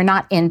 right? We're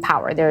not in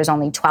power. There's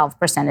only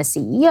 12% of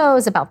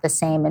CEOs, about the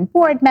same in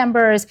board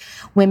members.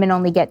 Women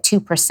only get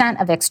 2%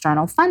 of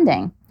external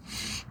funding.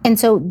 And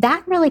so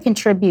that really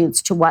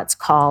contributes to what's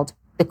called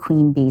the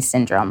queen bee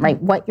syndrome, right?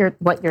 What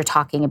you're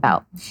talking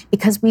about.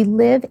 Because we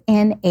live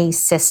in a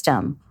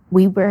system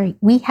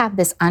we have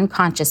this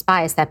unconscious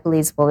bias that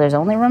believes, well, there's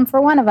only room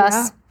for one of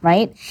us,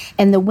 right?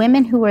 And the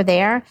women who were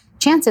there,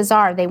 chances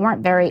are they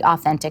weren't very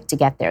authentic to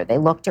get there. They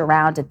looked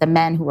around at the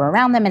men who were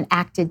around them and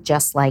acted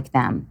just like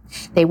them.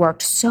 They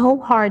worked so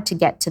hard to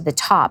get to the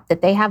top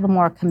that they have a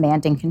more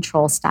command and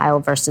control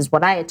style versus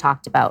what I had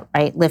talked about,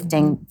 right?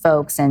 Lifting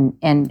folks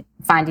and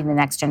finding the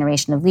next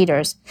generation of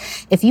leaders.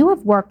 If you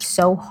have worked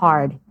so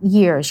hard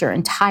years, your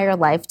entire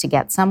life to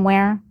get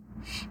somewhere,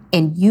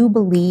 and you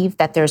believe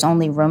that there's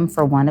only room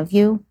for one of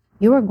you,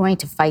 you are going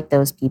to fight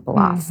those people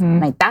off.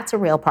 Like, that's a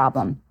real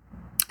problem.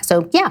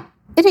 So yeah,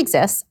 it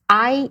exists.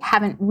 I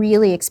haven't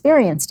really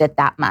experienced it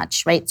that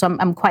much, right? So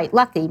I'm quite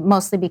lucky,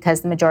 mostly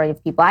because the majority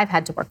of people I've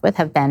had to work with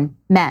have been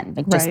men,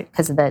 like just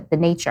because of the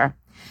nature.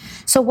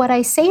 So what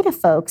I say to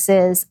folks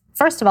is,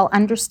 first of all,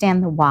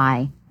 understand the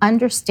why.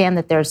 Understand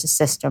that there's a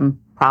system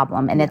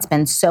problem, and it's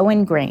been so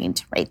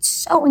ingrained, right?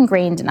 So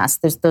ingrained in us.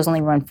 There's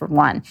only room for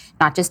one,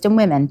 not just in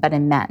women, but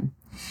in men.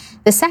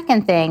 The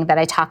second thing that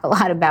I talk a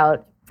lot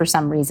about, for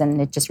some reason,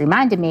 it just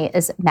reminded me,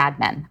 is Mad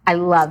Men. I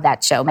love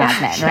that show,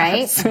 Mad Men,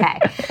 right?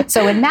 Okay.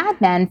 So in Mad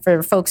Men,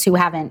 for folks who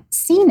haven't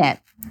seen it,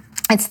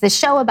 it's the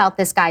show about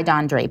this guy,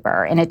 Don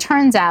Draper. And it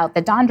turns out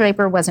that Don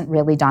Draper wasn't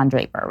really Don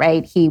Draper,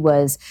 right? He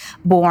was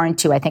born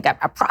to, I think,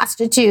 a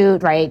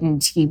prostitute, right?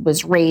 And he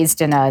was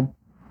raised in a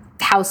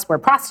house where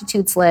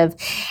prostitutes live.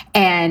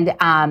 And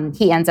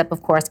he ends up,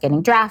 of course,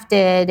 getting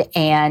drafted.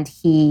 And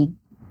he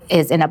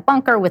is in a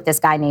bunker with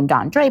this guy named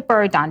Don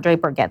Draper. Don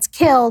Draper gets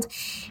killed.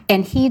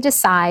 And he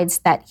decides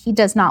that he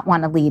does not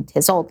want to lead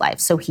his old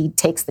life. So he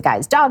takes the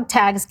guy's dog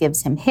tags,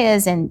 gives him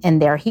his, and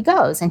there he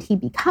goes. And he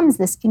becomes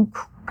this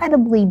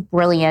incredibly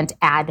brilliant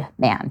ad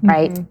man,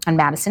 right, on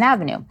Madison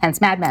Avenue, hence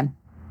Mad Men.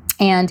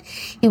 And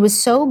he was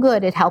so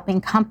good at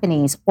helping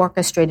companies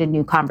orchestrate a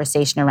new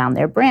conversation around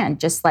their brand,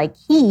 just like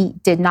he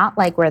did not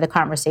like where the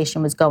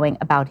conversation was going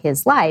about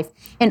his life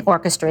and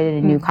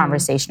orchestrated a new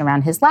conversation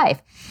around his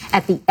life.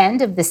 At the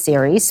end of the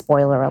series,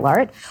 spoiler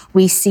alert,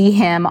 we see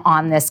him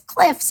on this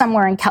cliff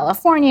somewhere in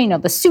California, you know,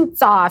 the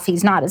suit's off,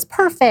 he's not as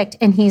perfect,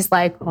 and he's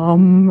like,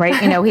 right,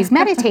 you know, he's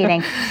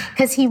meditating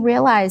because he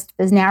realized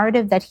the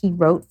narrative that he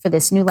wrote for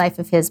this new life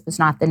of his was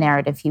not the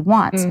narrative he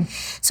wants.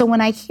 So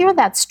when I hear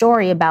that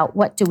story about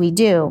what do we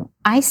do,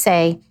 I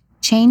say,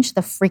 change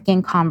the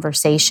freaking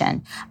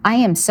conversation. I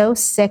am so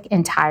sick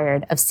and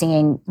tired of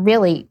seeing,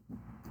 really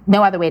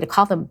no other way to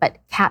call them, but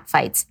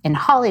catfights in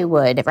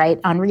Hollywood, right?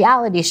 On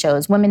reality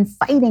shows, women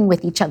fighting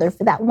with each other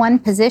for that one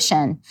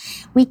position.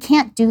 We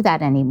can't do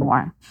that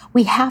anymore.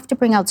 We have to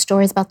bring out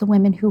stories about the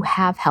women who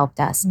have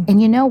helped us.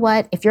 And you know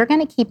what? If you're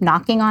going to keep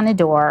knocking on a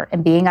door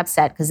and being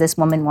upset because this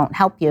woman won't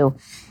help you,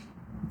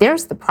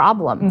 there's the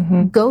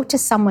problem. Go to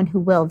someone who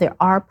will. There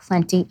are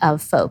plenty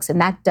of folks. And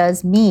that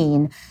does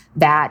mean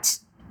that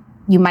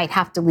you might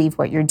have to leave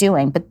what you're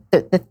doing. But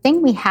the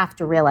thing we have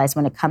to realize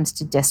when it comes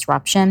to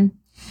disruption,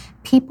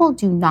 people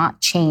do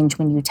not change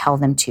when you tell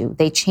them to.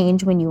 They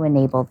change when you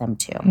enable them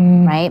to,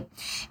 right?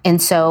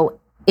 And so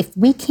if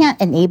we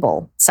can't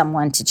enable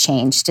someone to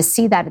change, to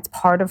see that it's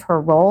part of her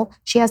role,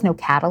 she has no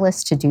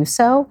catalyst to do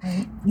so,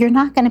 you're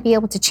not going to be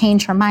able to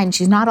change her mind.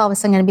 She's not all of a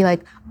sudden going to be like,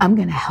 I'm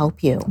going to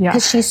help you.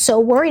 Because she's so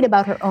worried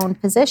about her own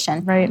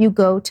position. You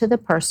go to the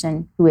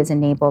person who is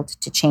enabled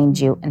to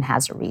change you and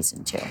has a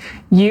reason to.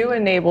 You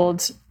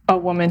enabled a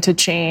woman to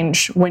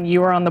change when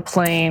you were on the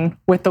plane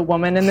with the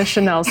woman in the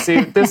Chanel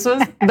suit. This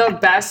was the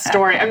best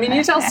story. I mean,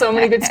 you tell so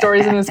many good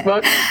stories in this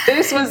book.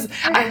 This was,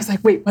 I was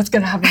like, wait, what's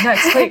going to happen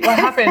next? Wait, what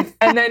happened?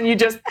 And then you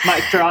just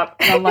mic drop.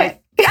 And I'm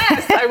like,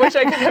 yes, I wish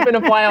I could have been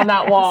a fly on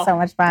that wall. So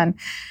much fun.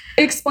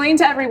 Explain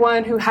to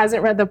everyone who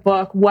hasn't read the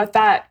book what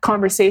that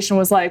conversation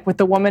was like with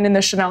the woman in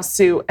the Chanel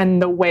suit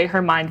and the way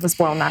her mind was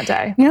blown that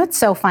day. You know, it's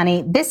so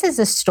funny. This is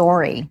a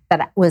story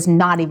that was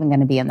not even going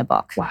to be in the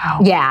book. Wow.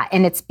 Yeah.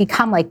 And it's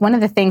become like one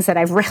of the things that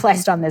I've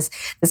realized on this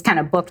kind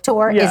of book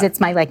tour is it's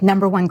my like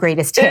number one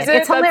greatest hit.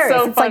 It's hilarious.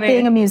 So it's funny. Like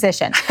being a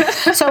musician.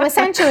 So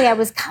essentially I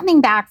was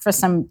coming back for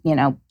some, you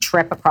know,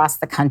 trip across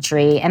the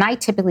country. And I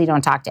typically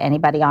don't talk to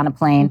anybody on a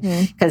plane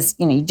because,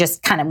 you know, you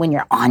just kind of, when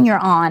you're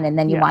on, and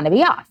then you want to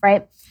be off,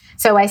 right?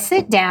 So I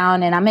sit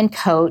down and I'm in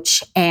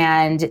coach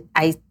and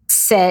I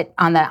sit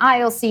on the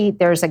aisle seat.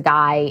 There's a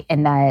guy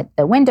in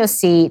the window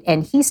seat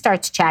and he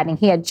starts chatting.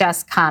 He had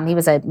just come. He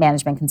was a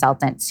management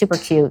consultant, super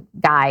cute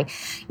guy,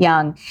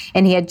 young.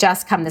 And he had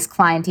just come. This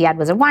client he had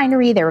was a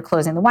winery. They were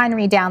closing the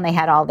winery down. They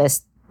had all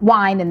this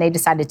wine and they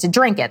decided to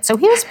drink it. So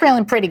he was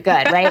feeling pretty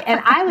good, right?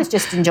 And I was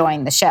just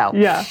enjoying the show.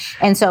 Yeah.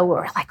 And so we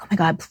were like, oh my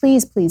God,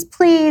 please, please,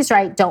 please,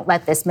 right? Don't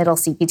let this middle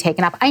seat be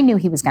taken up. I knew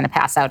he was going to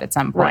pass out at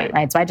some point,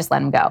 right? So I just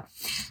let him go.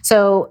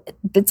 So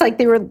it's like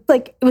they were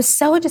like, it was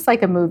so just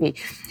like a movie.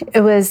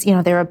 It was, you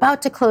know, they were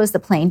about to close the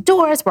plane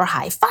doors. We're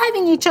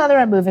high-fiving each other.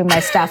 I'm moving my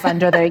stuff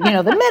under the, you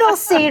know, the middle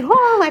seat.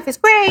 Oh, life is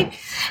great.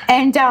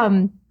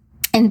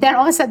 And then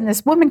all of a sudden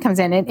this woman comes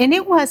in and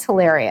it was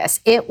hilarious.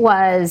 It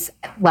was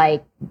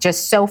like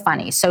just so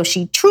funny. So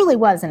she truly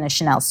was in a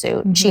Chanel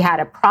suit. She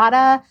had a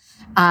Prada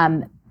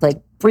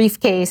like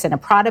briefcase and a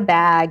Prada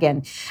bag.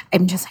 And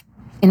I'm just like,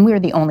 and we were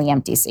the only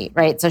empty seat,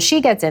 right? So she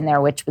gets in there,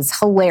 which was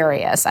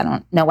hilarious. I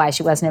don't know why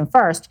she wasn't in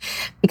first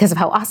because of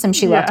how awesome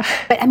she looked.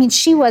 But I mean,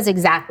 she was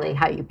exactly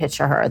how you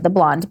picture her. The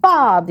blonde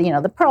bob, you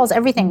know, the pearls,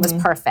 everything was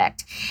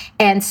perfect.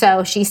 And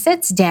so she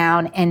sits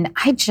down and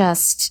I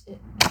just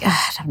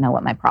I don't know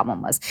what my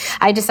problem was.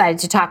 I decided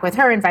to talk with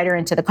her, invite her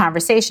into the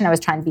conversation. I was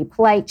trying to be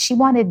polite. She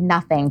wanted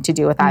nothing to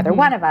do with either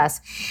one of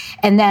us.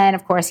 And then,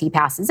 of course, he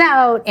passes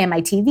out and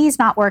my TV's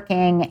not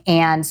working.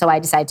 And so I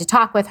decided to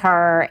talk with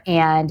her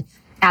and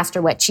asked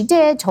her what she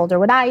did, told her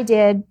what I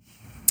did.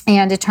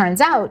 And it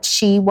turns out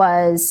she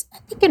was, I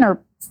think, in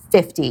her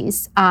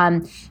 50s.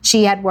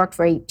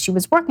 She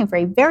was working for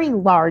a very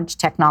large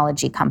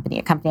technology company,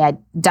 a company I'd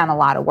done a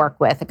lot of work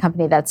with, a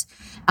company that's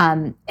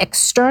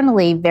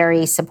externally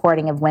very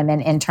supporting of women.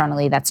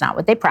 Internally, that's not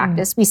what they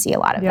practice. We see a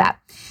lot of that.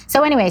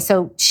 So anyway,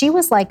 so she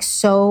was like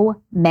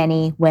so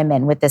many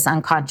women with this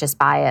unconscious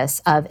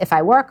bias of, if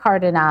I work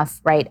hard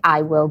enough, right,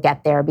 I will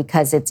get there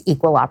because it's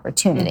equal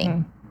opportunity.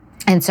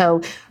 And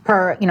so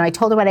I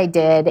told her what I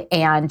did,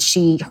 and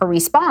her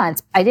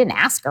response, I didn't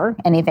ask her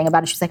anything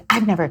about it. She's like,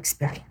 I've never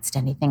experienced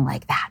anything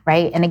like that,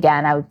 right? And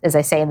again, as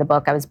I say in the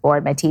book, I was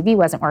bored. My TV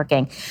wasn't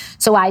working.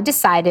 So I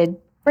decided,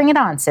 bring it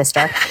on,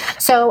 sister.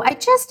 So I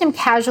just am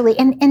casually,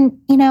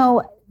 and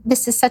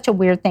this is such a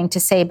weird thing to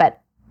say,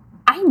 but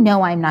I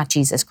know I'm not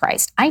Jesus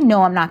Christ. I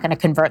know I'm not going to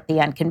convert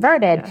the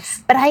unconverted,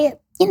 but I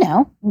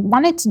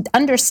wanted to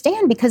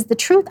understand, because the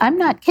truth, I'm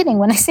not kidding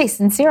when I say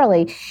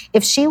sincerely,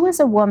 if she was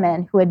a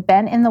woman who had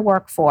been in the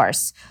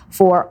workforce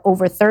for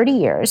over 30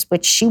 years,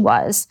 which she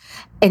was,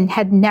 and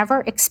had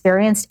never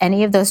experienced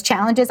any of those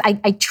challenges,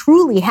 I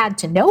truly had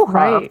to know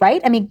her,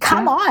 right? I mean,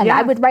 come on.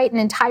 I would write an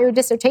entire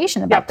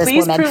dissertation about this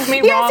woman. Please prove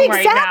me wrong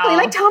right now.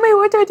 Like, tell me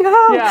what to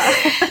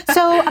do.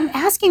 So I'm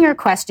asking her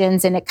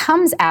questions, and it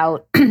comes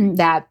out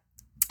that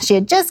she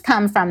had just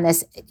come from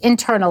this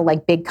internal,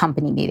 big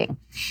company meeting.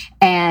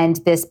 And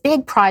this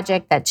big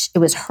project it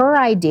was her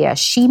idea,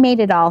 she made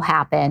it all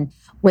happen,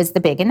 was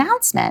the big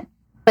announcement.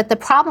 But the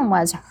problem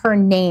was her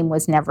name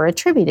was never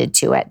attributed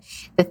to it.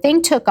 The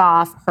thing took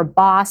off. Her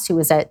boss, who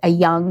was a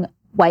young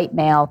white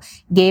male,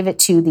 gave it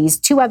to these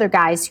two other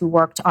guys who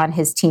worked on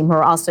his team who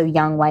were also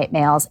young white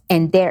males.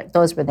 And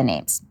those were the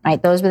names,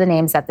 right? Those were the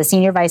names that the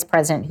senior vice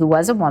president, who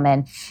was a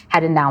woman,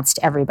 had announced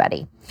to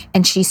everybody.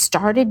 And she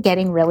started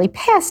getting really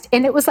pissed.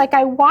 And it was like,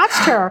 I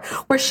watched her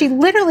where she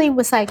literally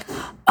was like,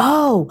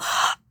 oh.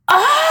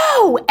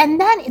 And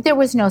then there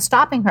was no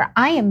stopping her.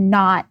 I am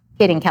not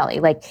kidding,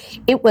 Kelly.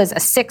 It was a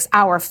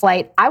 6-hour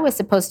flight. I was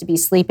supposed to be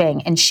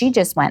sleeping, and she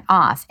just went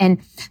off.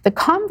 And the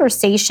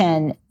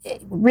conversation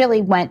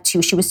really went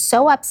to, she was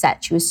so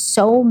upset. She was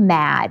so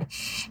mad,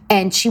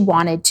 and she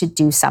wanted to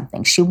do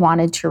something. She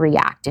wanted to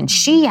react, and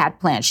she had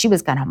plans. She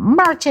was going to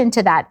march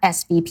into that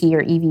SVP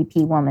or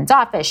EVP woman's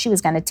office. She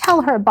was going to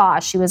tell her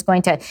boss. She was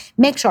going to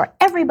make sure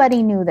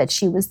everybody knew that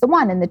she was the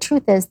one. And the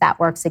truth is, that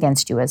works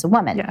against you as a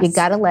woman. Yes. You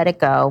got to let it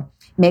go.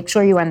 Make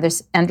sure you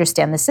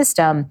understand the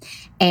system,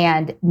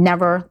 and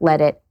never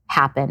let it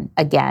happen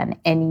again.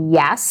 And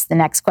yes, the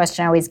next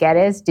question I always get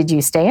is, did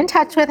you stay in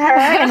touch with her,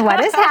 and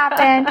what has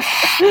happened?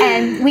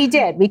 And we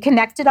did. We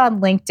connected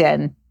on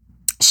LinkedIn.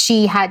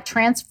 She had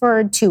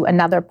transferred to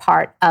another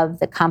part of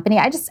the company.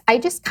 I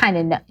just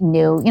kind of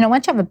knew,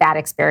 once you have a bad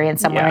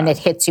experience somewhere and it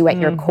hits you at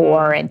your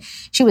core, and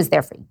she was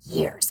there for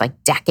years,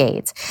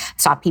 decades.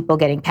 Saw people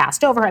getting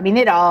passed over. I mean,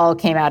 it all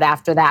came out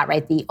after that,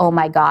 right? The, oh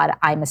my God,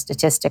 I'm a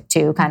statistic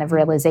too kind of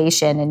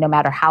realization. And no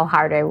matter how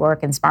hard I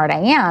work and smart I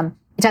am,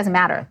 it doesn't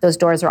matter. Those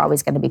doors are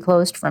always going to be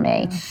closed for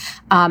me.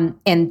 And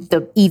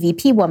the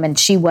EVP woman,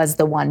 she was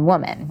the one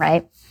woman,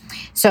 right?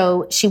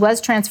 So she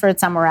was transferred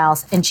somewhere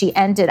else, and she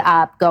ended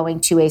up going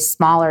to a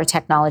smaller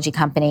technology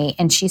company,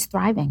 and she's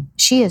thriving.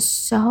 She is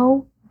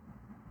so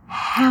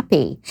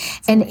happy.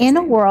 And in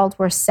a world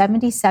where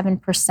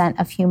 77%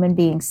 of human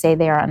beings say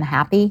they are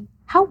unhappy,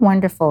 how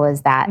wonderful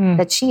is that?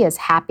 That she is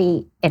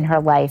happy in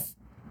her life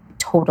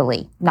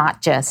totally,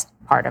 not just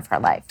part of her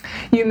life.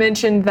 You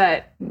mentioned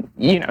that,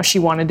 she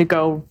wanted to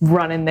go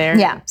run in there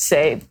and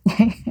say,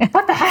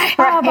 what the heck,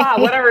 blah, blah,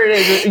 whatever it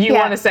is you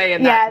want to say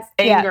in that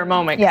anger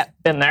moment.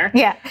 Been there.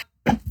 Yeah.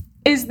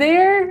 Is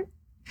there,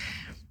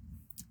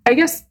 I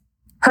guess,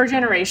 her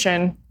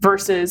generation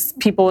versus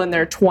people in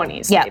their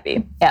 20s,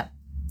 maybe? Yeah.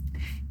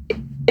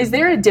 Is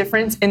there a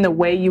difference in the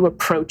way you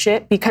approach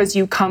it? Because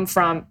you come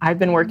from, I've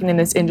been working in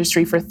this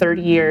industry for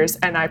 30 years,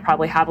 and I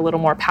probably have a little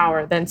more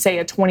power than, say,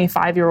 a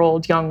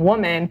 25-year-old young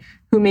woman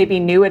who may be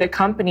new at a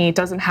company,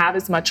 doesn't have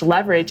as much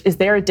leverage. Is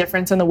there a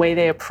difference in the way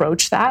they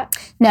approach that?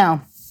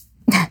 No.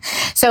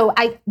 So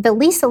the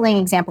Lisa Ling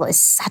example is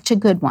such a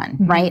good one,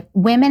 right?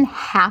 Women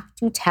have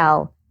to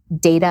tell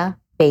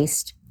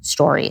data-based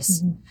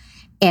stories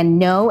and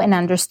know and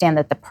understand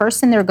that the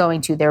person they're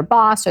going to, their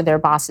boss or their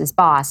boss's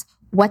boss,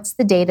 what's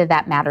the data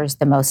that matters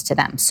the most to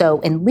them?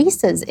 So in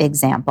Lisa's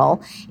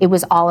example, it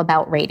was all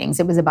about ratings.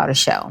 It was about a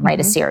show, right?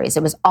 A series.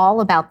 It was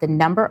all about the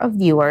number of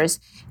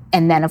viewers,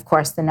 and then, of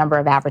course, the number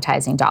of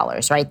advertising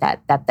dollars, right,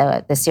 that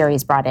the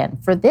series brought in.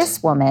 For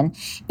this woman,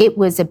 it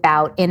was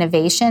about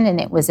innovation,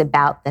 and it was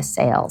about the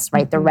sales,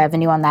 right, the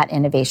revenue on that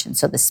innovation.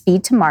 So the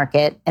speed to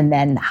market, and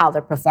then how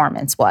the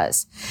performance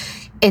was.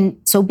 And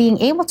so being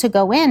able to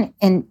go in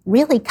and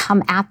really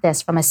come at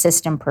this from a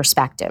system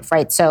perspective,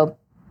 right? So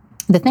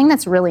The thing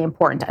that's really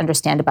important to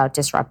understand about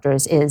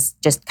disruptors is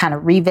just kind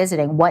of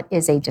revisiting what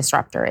is a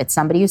disruptor. It's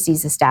somebody who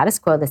sees the status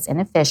quo that's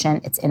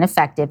inefficient, it's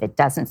ineffective, it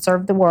doesn't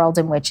serve the world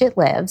in which it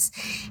lives,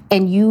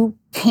 and you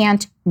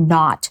can't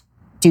not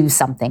do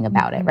something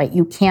about it, right?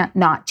 You can't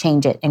not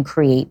change it and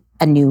create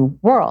a new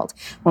world.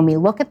 When we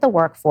look at the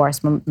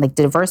workforce, like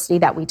the diversity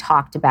that we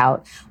talked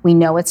about, we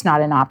know it's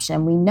not an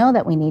option. We know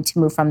that we need to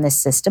move from this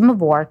system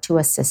of or to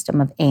a system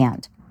of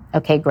and.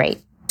 Okay,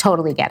 great.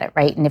 Totally get it,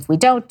 right? And if we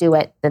don't do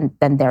it,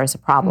 then there's a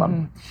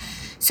problem.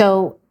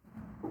 So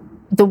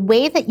the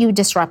way that you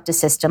disrupt a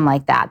system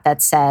like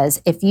that says,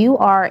 if you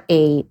are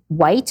a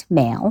white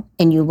male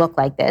and you look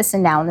like this,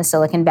 and now in the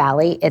Silicon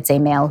Valley, it's a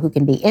male who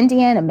can be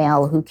Indian, a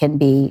male who can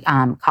be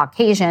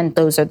Caucasian.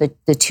 Those are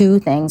the two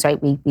things, right?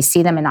 We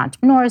see them in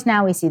entrepreneurs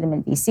now, we see them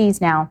in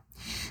VCs now.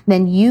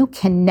 Then you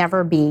can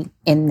never be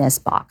in this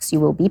box. You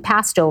will be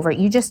passed over.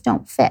 You just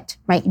don't fit,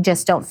 right? You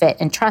just don't fit.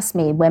 And trust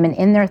me, women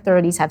in their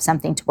 30s have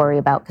something to worry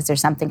about because there's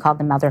something called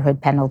the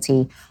motherhood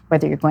penalty,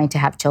 whether you're going to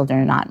have children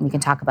or not. And we can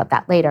talk about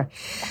that later.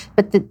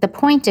 But the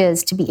point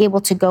is to be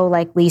able to go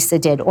like Lisa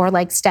did, or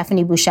like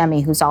Stephanie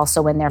Buscemi, who's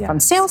also in there from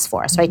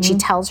Salesforce, right? She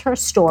tells her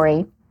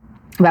story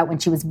about when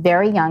she was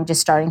very young, just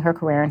starting her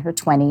career in her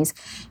 20s.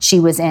 She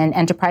was in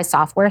enterprise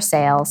software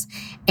sales,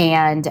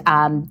 and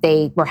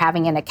they were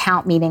having an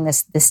account meeting,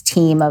 this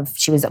team of,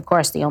 she was, of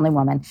course, the only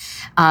woman.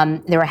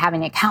 They were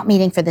having an account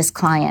meeting for this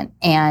client,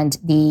 and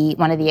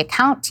one of the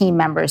account team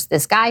members,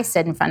 this guy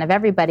said in front of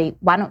everybody,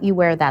 "Why don't you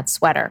wear that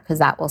sweater? Because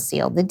that will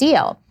seal the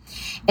deal."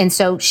 And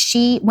so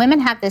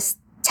women have this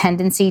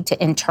tendency to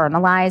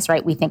internalize,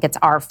 right? We think it's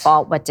our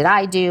fault. What did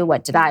I do?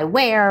 What did I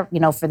wear?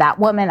 For that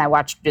woman, I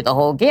watched her do the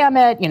whole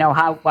gamut.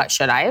 What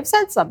should I have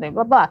said? Something,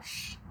 blah, blah.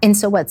 And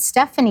so what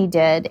Stephanie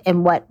did,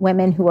 and what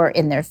women who are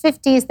in their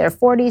 50s, their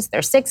 40s,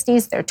 their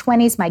 60s, their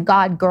 20s, my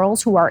God,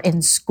 girls who are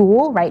in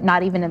school, right,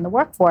 not even in the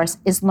workforce,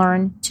 is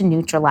learn to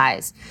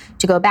neutralize,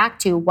 to go back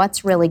to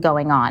what's really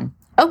going on.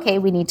 Okay,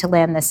 we need to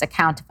land this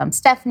account if I'm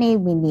Stephanie.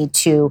 We need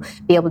to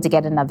be able to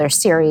get another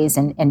series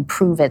and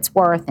prove its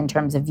worth in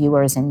terms of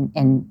viewers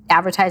and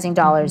advertising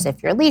dollars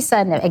if you're Lisa.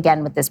 And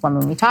again, with this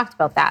woman, we talked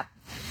about that.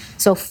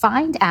 So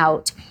find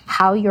out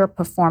how your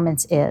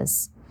performance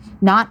is,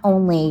 not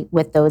only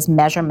with those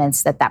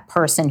measurements that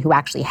person who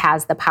actually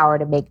has the power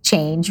to make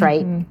change,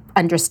 right,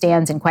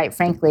 understands and quite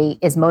frankly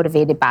is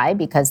motivated by,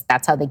 because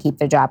that's how they keep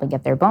their job and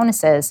get their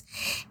bonuses,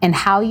 and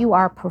how you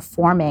are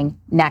performing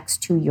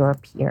next to your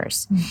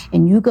peers.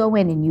 And you go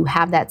in and you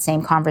have that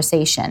same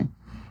conversation.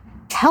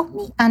 Help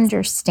me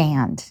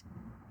understand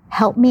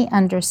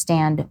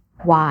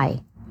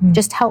why.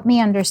 Just help me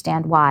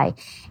understand why.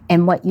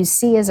 And what you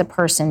see as a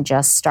person,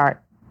 just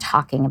start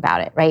talking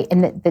about it, right?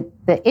 And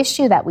the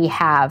issue that we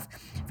have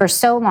for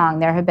so long,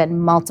 there have been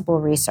multiple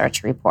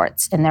research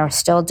reports, and they're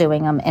still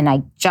doing them, and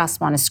I just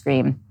want to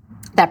scream,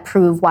 that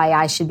prove why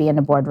I should be in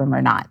a boardroom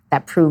or not,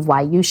 that prove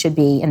why you should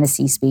be in the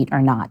C-suite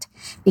or not,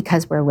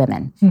 because we're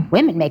women.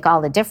 Women make all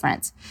the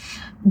difference.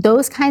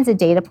 Those kinds of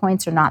data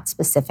points are not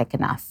specific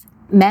enough.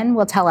 Men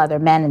will tell other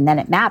men, and then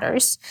it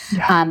matters.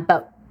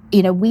 But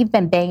we've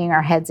been banging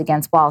our heads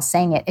against walls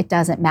saying it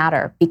doesn't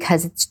matter,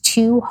 because it's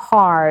too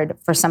hard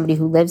for somebody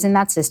who lives in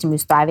that system,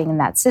 who's thriving in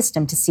that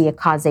system, to see a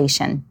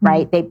causation,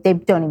 right? They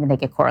don't even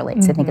think it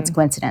correlates. They think it's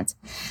coincidence.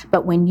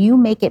 But when you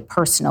make it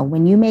personal,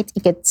 when you make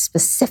it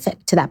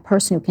specific to that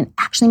person who can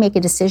actually make a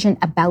decision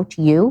about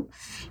you,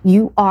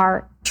 you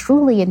are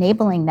truly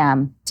enabling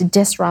them to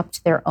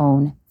disrupt their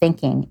own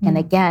thinking. And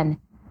again,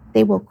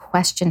 they will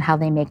question how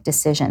they make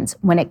decisions.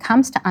 When it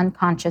comes to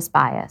unconscious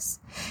bias,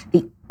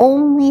 the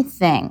only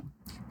thing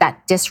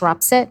that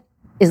disrupts it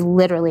is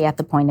literally at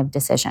the point of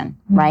decision,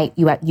 right?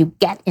 You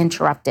get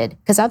interrupted,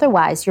 because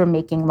otherwise you're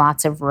making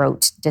lots of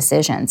rote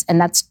decisions.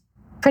 And that's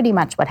pretty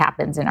much what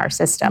happens in our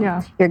system.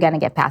 You're going to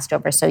get passed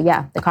over. So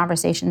the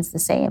conversation's the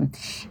same.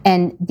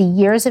 And the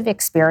years of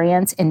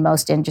experience in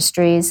most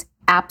industries,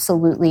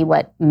 absolutely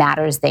what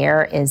matters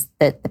there is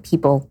the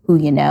people who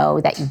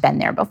that you've been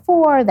there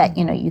before, that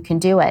you can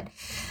do it.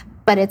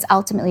 But it's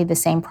ultimately the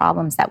same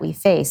problems that we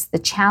face. The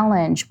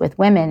challenge with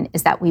women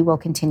is that we will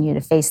continue to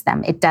face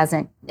them.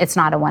 It's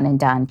not a one and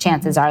done.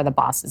 Chances are the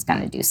boss is going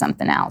to do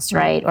something else,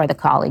 right? Or the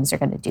colleagues are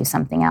going to do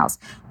something else.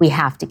 We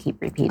have to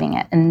keep repeating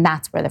it. And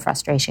that's where the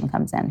frustration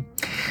comes in.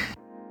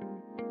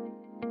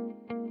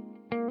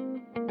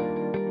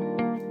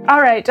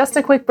 All right, just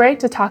a quick break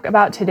to talk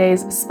about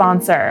today's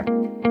sponsor.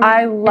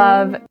 I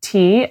love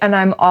tea, and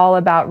I'm all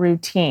about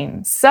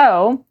routine.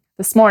 So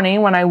this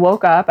morning when I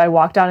woke up, I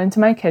walked out into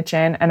my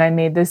kitchen and I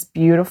made this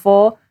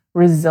beautiful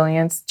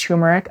Resilience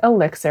Turmeric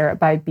Elixir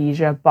by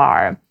Bija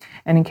Bar.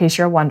 And in case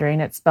you're wondering,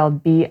 it's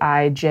spelled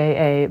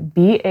Bijabhar.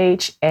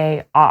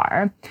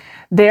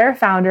 Their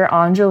founder,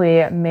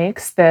 Anjali,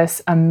 makes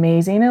this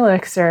amazing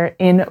elixir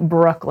in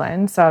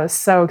Brooklyn. So I was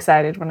so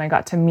excited when I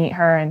got to meet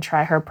her and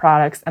try her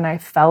products, and I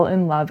fell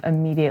in love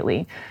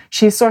immediately.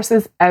 She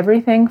sources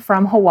everything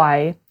from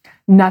Hawaii.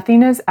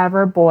 Nothing is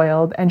ever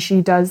boiled, and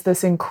she does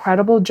this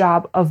incredible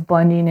job of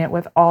blending it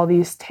with all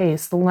these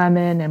tastes,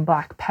 lemon and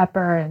black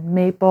pepper and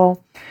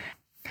maple.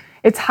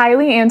 It's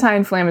highly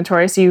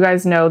anti-inflammatory, so you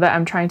guys know that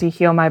I'm trying to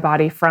heal my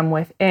body from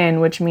within,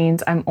 which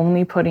means I'm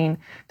only putting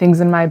things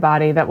in my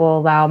body that will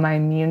allow my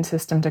immune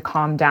system to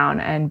calm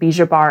down, and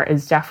Bijou Bar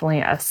is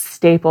definitely a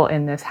staple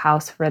in this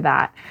house for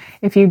that.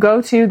 If you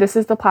go to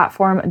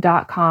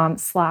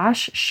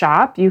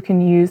thisistheplatform.com/shop, you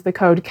can use the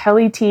code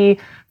KellyT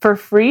for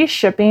free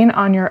shipping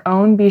on your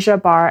own Bijou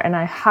Bar, and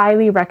I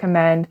highly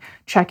recommend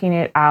checking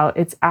it out.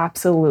 It's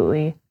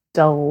absolutely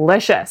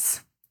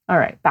delicious. All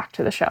right, back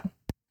to the show.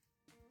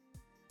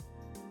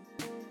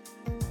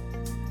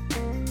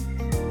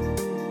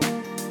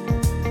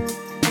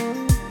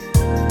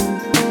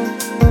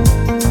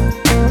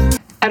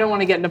 I don't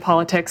want to get into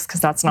politics because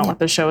that's not what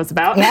the show is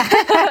about. Yeah.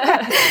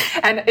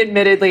 And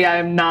admittedly, I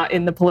am not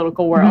in the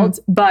political world.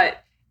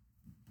 But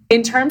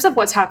in terms of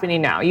what's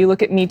happening now, you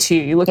look at Me Too,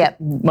 you look at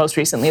most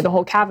recently the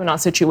whole Kavanaugh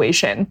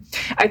situation.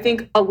 I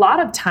think a lot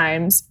of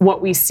times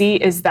what we see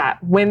is that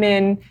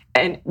women,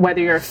 and whether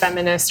you're a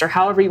feminist or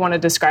however you want to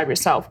describe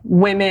yourself,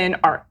 women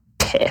are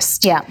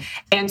pissed. Yeah.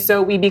 And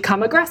so we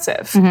become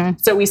aggressive.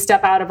 So we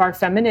step out of our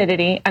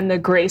femininity and the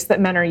grace that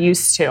men are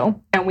used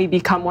to, and we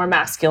become more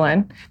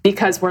masculine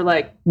because we're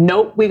like,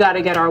 nope, we got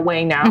to get our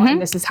way now,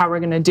 and this is how we're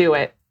going to do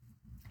it.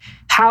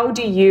 How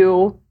do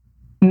you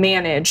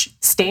manage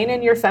staying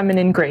in your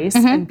feminine grace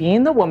and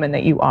being the woman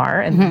that you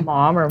are and the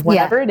mom or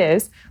whatever it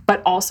is,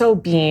 but also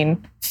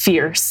being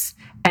fierce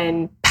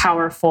and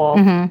powerful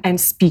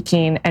and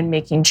speaking and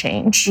making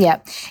change? Yeah,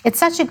 it's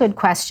such a good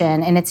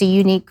question, and it's a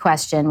unique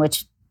question,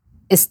 which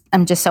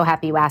I'm just so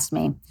happy you asked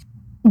me.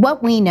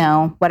 What we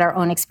know, what our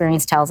own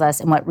experience tells us,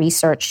 and what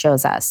research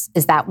shows us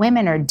is that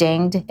women are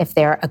dinged if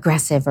they're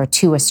aggressive or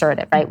too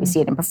assertive, right? We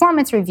see it in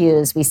performance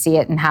reviews. We see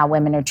it in how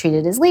women are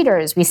treated as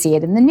leaders. We see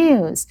it in the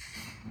news.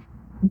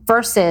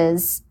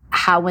 Versus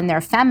how when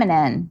they're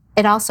feminine,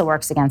 it also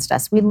works against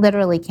us. We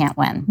literally can't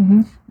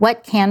win.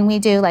 What can we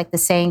do? Like the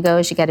saying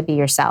goes, you got to be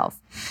yourself.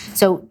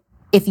 So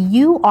if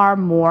you are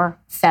more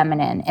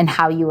feminine in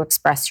how you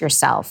express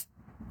yourself,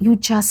 you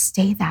just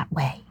stay that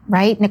way,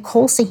 right?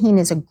 Nicole Sahin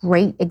is a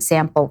great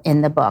example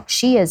in the book.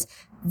 She is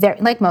very,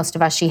 like most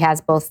of us, she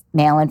has both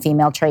male and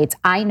female traits.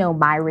 I know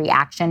my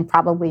reaction,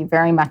 probably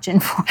very much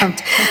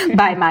informed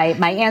by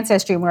my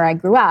ancestry and where I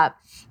grew up,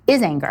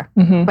 is anger,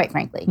 quite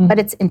frankly. But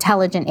it's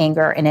intelligent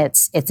anger and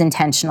it's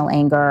intentional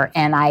anger.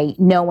 And I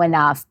know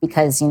enough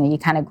because, you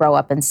kind of grow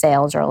up in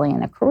sales early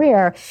in a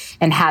career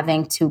and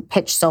having to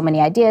pitch so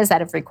many ideas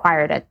that have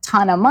required a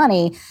ton of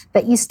money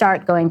that you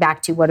start going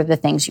back to what are the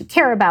things you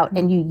care about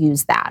and you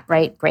use that,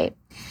 right? Great.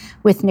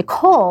 With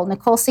Nicole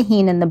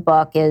Sahin in the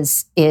book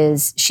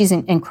she's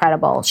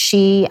incredible.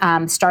 She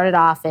started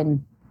off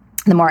in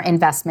the more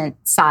investment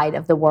side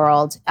of the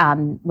world,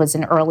 was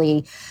an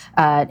early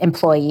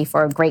employee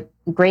for a great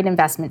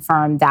investment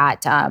firm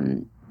that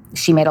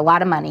she made a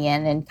lot of money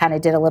in and kind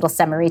of did a little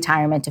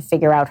semi-retirement to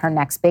figure out her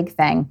next big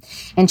thing.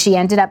 And she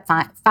ended up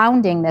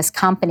founding this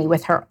company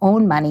with her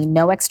own money,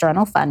 no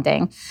external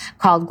funding,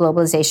 called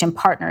Globalization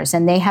Partners.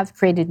 And they have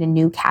created a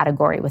new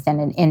category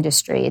within an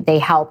industry. They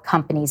help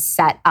companies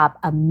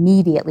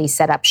immediately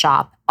set up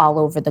shop all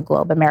over the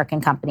globe.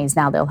 American companies,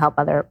 now they'll help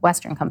other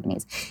Western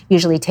companies.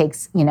 Usually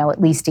takes,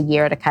 at least a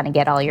year to kind of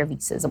get all your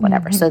visas and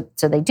whatever. So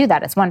they do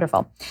that. It's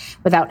wonderful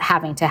without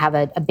having to have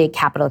a big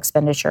capital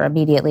expenditure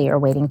immediately or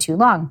waiting too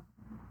long.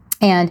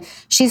 And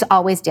she's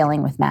always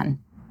dealing with men,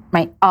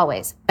 right?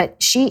 Always.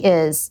 But she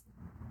is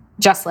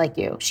just like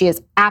you. She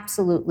is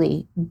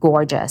absolutely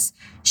gorgeous.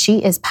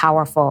 She is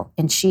powerful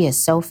and she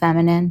is so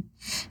feminine.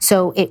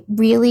 So it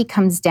really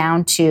comes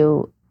down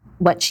to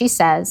what she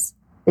says,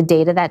 the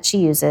data that she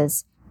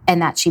uses, and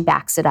that she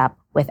backs it up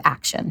with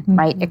action,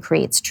 right? It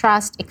creates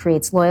trust, it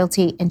creates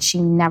loyalty, and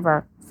she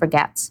never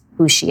forgets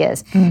who she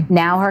is.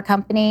 Now her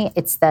company,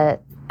 it's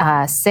the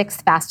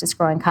sixth fastest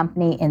growing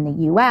company in the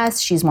US.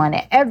 She's won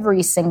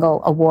every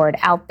single award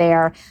out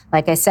there.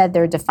 Like I said,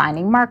 they're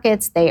defining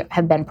markets. They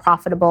have been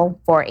profitable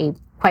for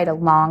quite a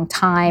long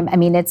time. I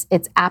mean, it's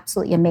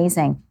absolutely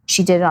amazing.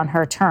 She did it on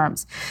her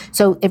terms.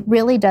 So it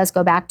really does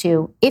go back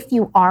to, if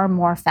you are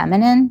more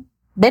feminine,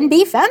 then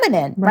be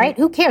feminine, right?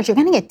 Who cares? You're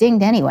going to get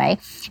dinged anyway.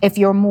 If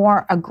you're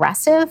more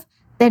aggressive,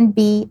 then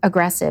be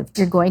aggressive.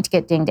 You're going to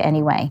get dinged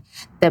anyway.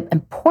 The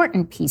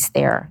important piece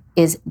there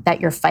is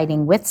that you're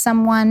fighting with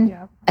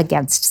someone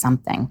against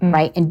something,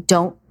 right? And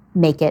don't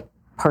make it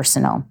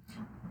personal.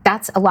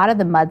 That's a lot of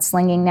the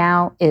mudslinging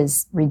now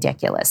is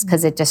ridiculous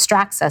because it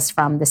distracts us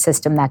from the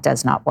system that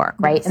does not work,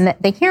 right? And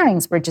the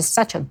hearings were just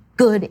such a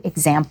good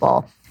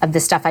example of the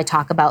stuff I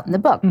talk about in the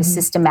book, the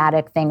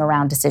systematic thing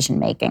around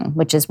decision-making,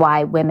 which is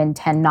why women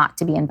tend not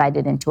to be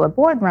invited into a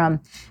boardroom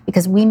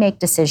because we make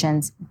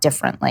decisions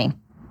differently.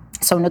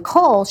 So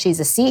Nicole, she's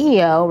a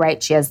CEO,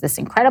 right? She has this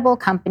incredible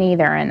company.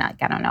 They're in,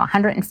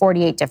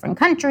 148 different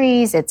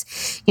countries.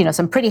 It's,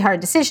 some pretty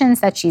hard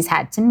decisions that she's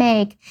had to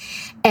make.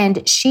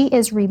 And she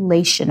is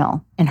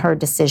relational in her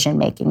decision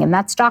making. And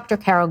that's Dr.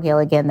 Carol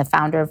Gilligan, the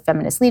founder of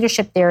feminist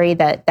leadership theory.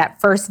 That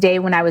first day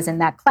when I was in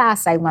that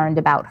class, I learned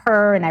about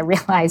her and I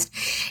realized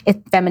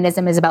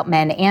feminism is about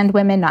men and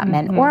women, not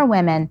men or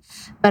women,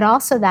 but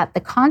also that the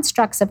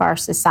constructs of our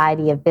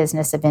society, of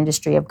business, of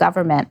industry, of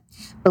government,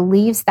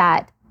 believes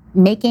that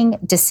making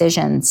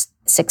decisions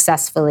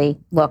successfully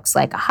looks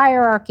like a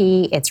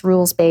hierarchy, it's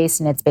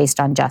rules-based, and it's based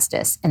on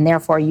justice. And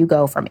therefore, you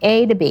go from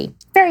A to B,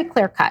 very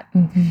clear-cut.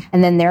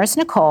 And then there's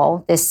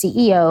Nicole, this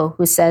CEO,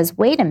 who says,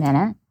 wait a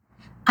minute,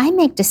 I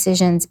make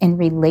decisions in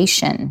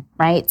relation,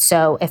 right?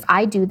 So if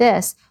I do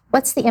this,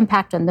 what's the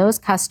impact on those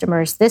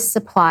customers, this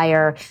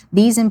supplier,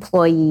 these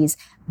employees,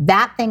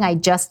 that thing I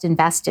just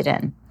invested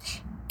in?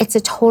 It's a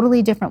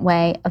totally different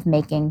way of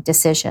making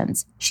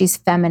decisions. She's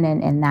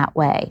feminine in that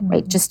way,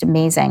 right? Just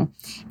amazing.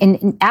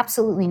 And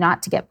absolutely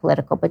not to get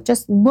political, but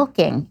just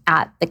looking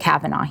at the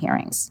Kavanaugh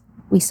hearings,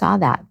 we saw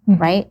that,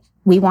 right?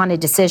 We want a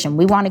decision.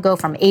 We want to go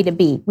from A to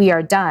B. We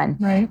are done.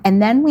 Right.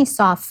 And then we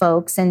saw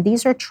folks, and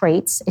these are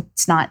traits.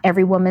 It's not,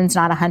 every woman's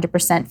not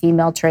 100%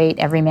 female trait.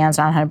 Every man's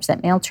not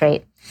 100% male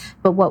trait.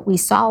 But what we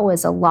saw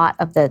was a lot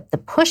of the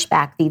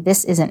pushback,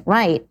 this isn't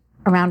right,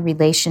 around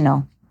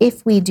relational.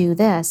 If we do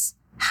this,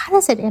 how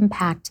does it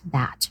impact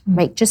that,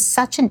 right? Just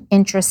such an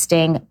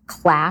interesting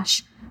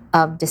clash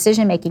of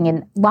decision-making.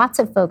 And lots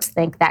of folks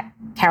think that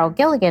Carol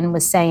Gilligan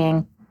was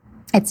saying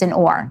it's an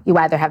or. You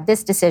either have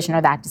this decision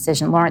or that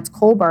decision. Lawrence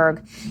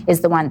Kohlberg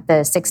is the one,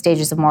 the 6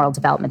 stages of moral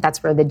development.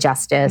 That's where the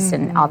justice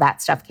and all that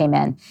stuff came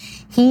in.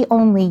 He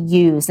only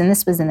used, and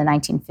this was in the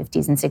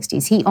 1950s and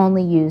 60s, he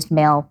only used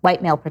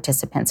white male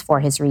participants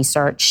for his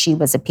research. She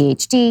was a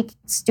PhD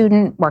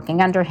student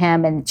working under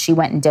him, and she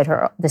went and did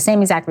the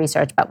same exact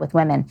research, but with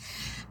women.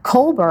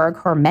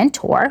 Kohlberg, her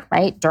mentor,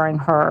 right, during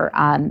her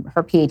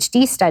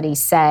PhD study,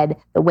 said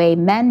the way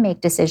men make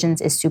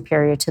decisions is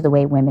superior to the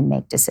way women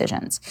make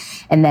decisions.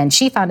 And then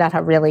she found out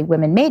how really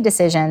women made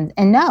decisions,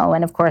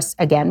 and of course,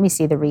 again, we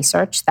see the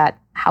research that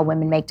how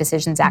women make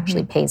decisions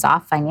actually pays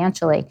off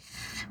financially.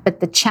 But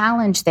the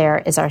challenge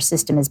there is our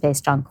system is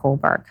based on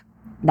Kohlberg,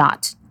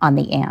 not on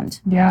the and.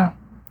 Yeah.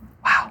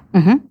 Wow.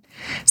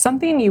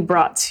 Something you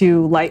brought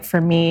to light for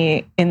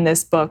me in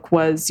this book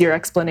was your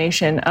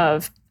explanation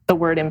of the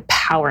word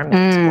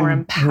empowerment or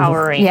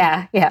empowering.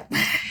 Yeah.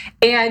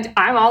 And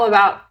I'm all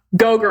about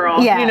go girl.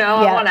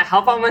 I want to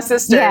help all my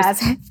sisters.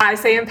 Yes. I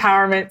say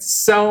empowerment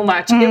so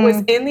much. It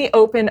was in the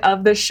open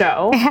of the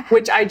show,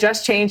 which I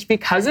just changed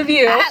because of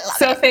you.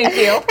 So thank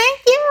you.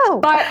 Thank you.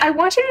 But I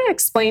want you to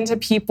explain to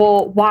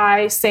people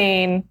why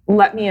saying,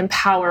 let me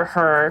empower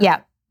her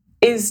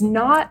is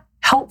not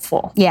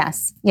helpful.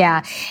 Yes.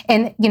 Yeah.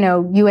 And,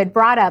 you had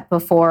brought up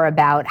before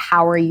about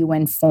how are you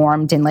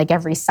informed in like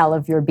every cell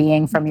of your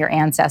being from your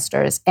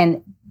ancestors.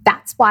 And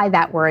that's why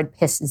that word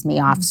pisses me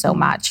off so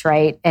much,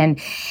 right?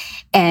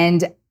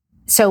 And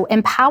so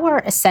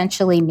empower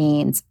essentially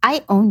means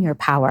I own your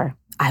power.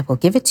 I will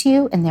give it to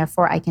you, and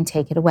therefore I can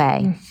take it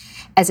away.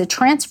 As a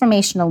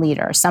transformational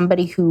leader,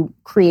 somebody who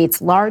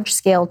creates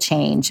large-scale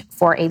change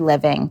for a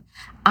living,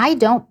 I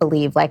don't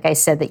believe, like I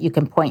said, that you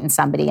can point at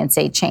somebody and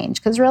say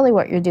change, because really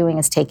what you're doing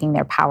is taking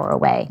their power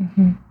away.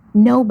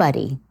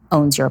 Nobody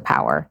owns your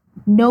power.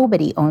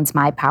 Nobody owns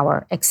my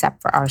power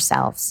except for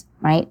ourselves,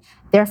 right?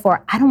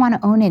 Therefore, I don't want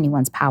to own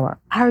anyone's power.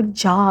 Our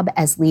job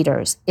as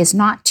leaders is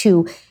not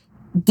to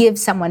give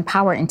someone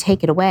power and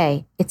take it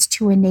away. It's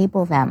to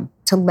enable them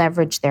to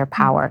leverage their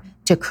power,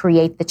 to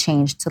create the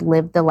change, to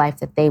live the life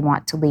that they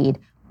want to lead.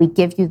 We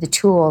give you the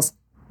tools.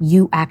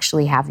 You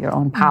actually have your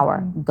own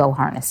power. Go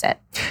harness it.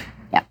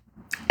 Yeah.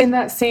 In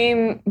that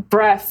same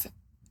breath,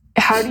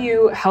 how do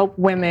you help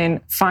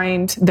women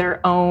find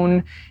their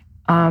own,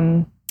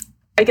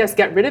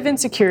 get rid of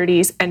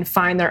insecurities and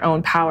find their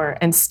own power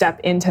and step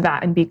into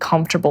that and be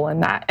comfortable in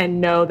that and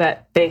know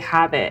that they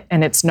have it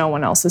and it's no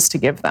one else's to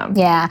give them?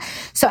 Yeah.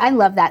 So I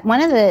love that. One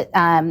of the,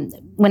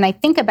 when I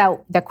think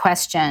about the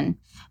question,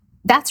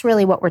 that's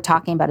really what we're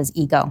talking about is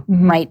ego,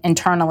 right?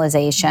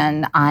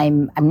 Internalization.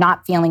 I'm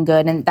not feeling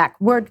good. And that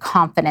word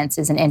confidence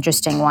is an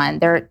interesting one.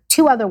 There are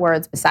two other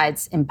words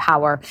besides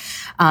empower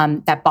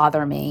that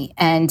bother me.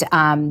 And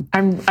I'm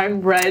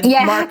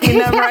marking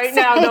them right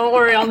now. Don't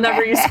worry, I'll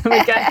never use them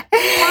again.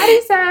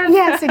 Patti said.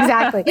 Yes,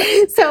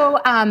 exactly. So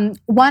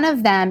one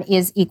of them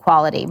is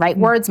equality, right?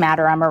 Words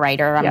matter. I'm a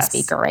writer. I'm a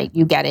speaker, right?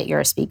 You get it. You're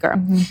a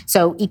speaker.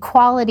 So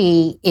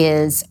equality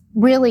is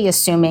really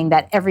assuming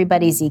that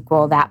everybody's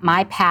equal, that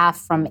my path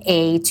from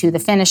A to the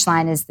finish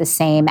line is the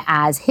same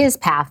as his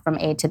path from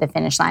A to the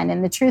finish line.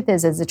 And the truth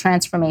is, as a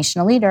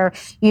transformational leader,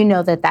 you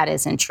know that that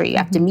isn't true. You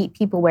have to meet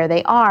people where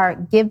they are,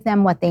 give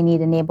them what they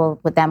need, enable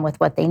them with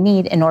what they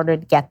need in order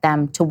to get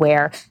them to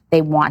where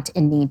they want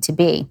and need to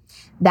be.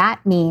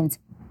 That means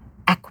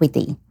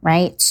equity,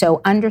 right?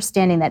 So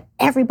understanding that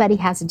everybody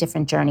has a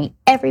different journey,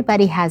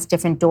 everybody has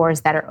different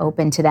doors that are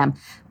open to them.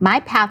 My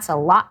path's a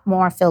lot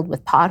more filled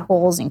with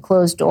potholes and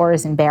closed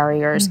doors and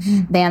barriers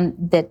than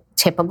the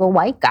typical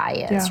white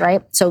guy is,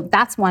 right? So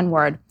that's one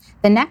word.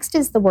 The next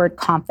is the word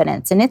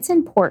confidence, and it's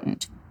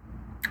important.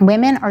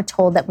 Women are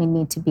told that we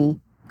need to be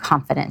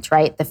confident,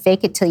 right? The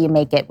fake it till you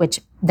make it, which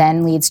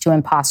then leads to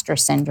imposter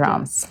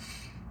syndrome. Yes.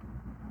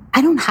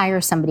 I don't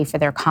hire somebody for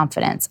their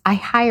confidence. I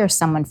hire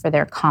someone for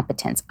their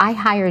competence. I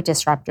hire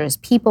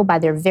disruptors, people by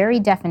their very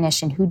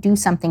definition who do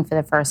something for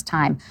the first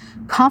time.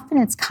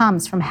 Confidence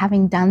comes from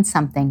having done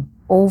something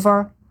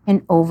over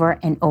and over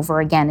and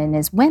over again. And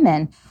as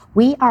women,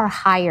 we are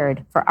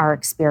hired for our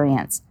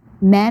experience.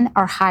 Men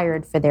are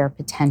hired for their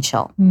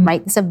potential,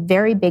 right? It's a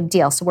very big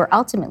deal. So we're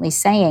ultimately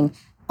saying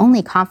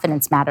only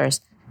confidence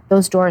matters.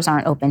 Those doors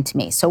aren't open to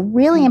me. So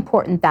really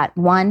important that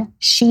one,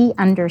 she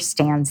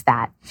understands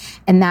that.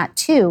 And that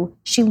two,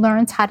 she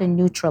learns how to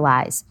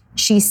neutralize.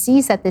 She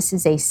sees that this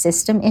is a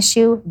system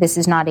issue. This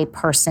is not a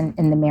person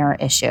in the mirror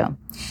issue.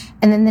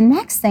 And then the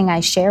next thing I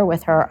share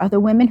with her are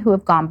the women who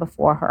have gone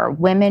before her,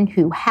 women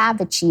who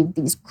have achieved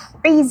these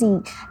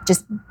crazy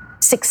just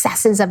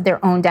successes of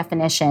their own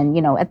definition,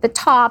 you know, at the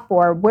top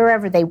or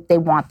wherever they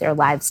want their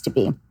lives to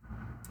be.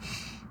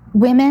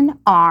 Women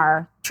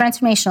are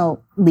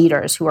transformational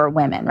leaders who are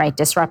women, right?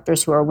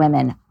 Disruptors who are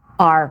women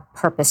are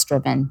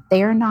purpose-driven.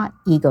 They are not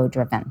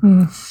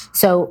ego-driven.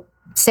 So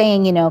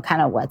saying, you know,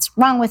 kind of what's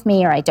wrong with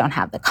me or I don't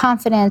have the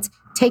confidence,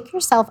 take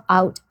yourself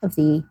out of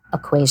the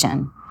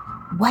equation.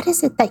 What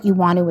is it that you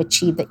want to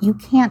achieve that you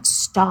can't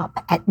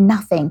stop at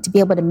nothing to be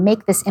able to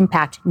make this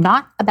impact,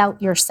 not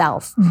about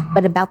yourself,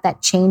 but about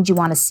that change you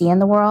want to see in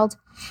the world?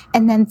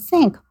 And then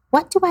think,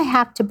 what do I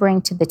have to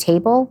bring to the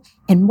table?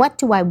 And what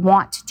do I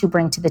want to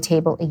bring to the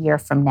table a year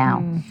from now?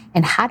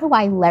 And how do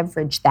I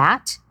leverage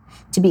that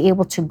to be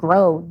able to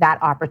grow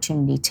that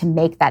opportunity, to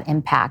make that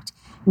impact?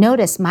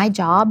 Notice my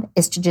job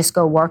is to just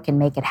go work and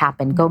make it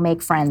happen, go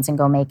make friends and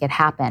go make it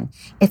happen.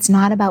 It's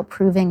not about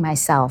proving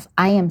myself.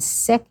 I am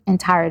sick and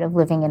tired of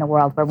living in a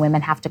world where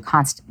women have to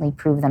constantly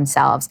prove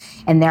themselves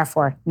and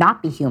therefore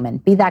not be human,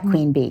 be that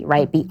queen bee,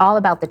 right? Be all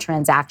about the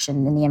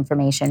transaction and the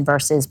information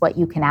versus what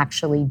you can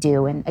actually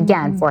do. And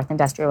again, fourth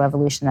industrial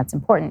revolution, that's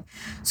important.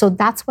 So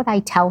that's what I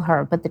tell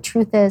her. But the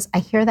truth is, I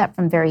hear that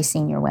from very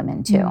senior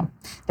women too.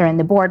 They're in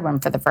the boardroom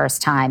for the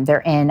first time.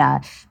 They're in a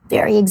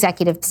very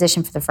executive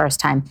position for the first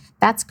time.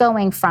 That's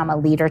going from a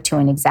leader to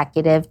an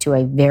executive to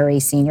a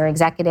very senior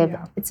executive.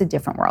 It's a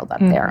different world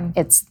up there.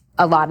 It's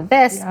a lot of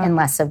this and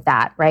less of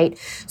that, right?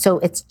 So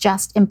it's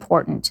just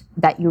important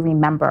that you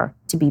remember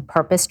to be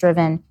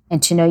purpose-driven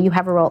and to know you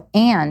have a role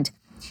and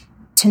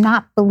to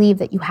not believe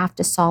that you have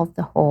to solve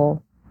the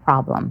whole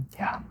problem.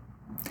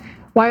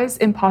 Why is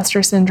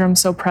imposter syndrome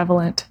so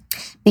prevalent?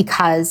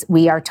 Because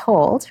we are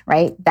told,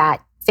 right,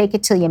 that fake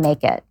it till you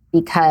make it.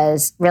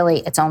 Because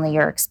really, it's only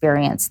your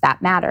experience that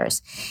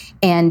matters.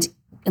 And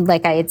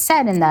like I had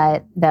said in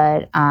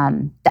the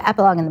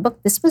epilogue in the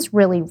book, this was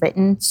really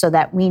written so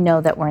that we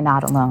know that we're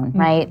not alone,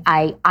 right?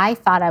 I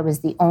thought I was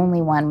the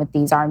only one with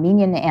these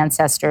Armenian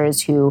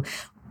ancestors who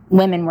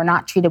women were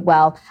not treated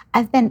well.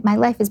 My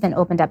life has been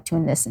opened up to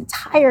in this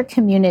entire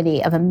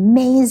community of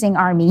amazing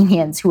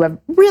Armenians who have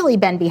really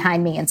been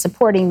behind me and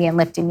supporting me and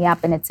lifting me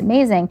up, and it's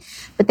amazing.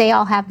 But they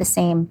all have the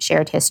same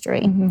shared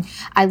history.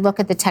 I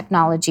look at the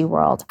technology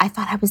world. I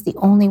thought I was the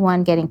only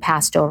one getting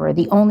passed over,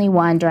 the only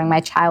one during my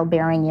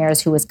childbearing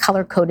years who was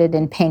color-coded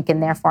in pink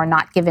and therefore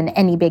not given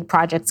any big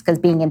projects because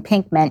being in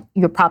pink meant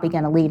you're probably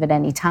going to leave at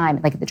any time,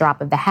 like at the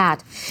drop of the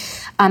hat.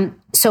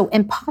 So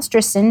imposter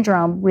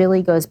syndrome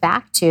really goes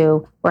back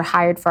to we're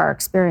hired for our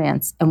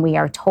experience and we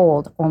are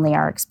told only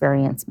our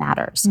experience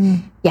matters.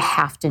 You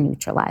have to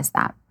neutralize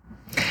that.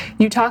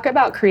 You talk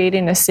about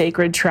creating a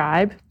sacred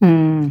tribe.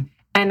 And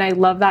I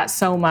love that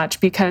so much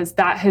because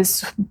that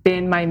has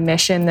been my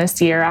mission this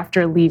year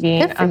after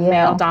leaving a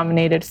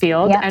male-dominated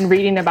field and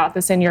reading about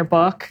this in your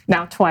book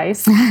now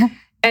twice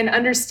and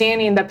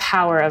understanding the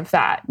power of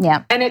that.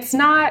 And it's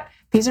not,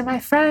 these are my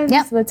friends,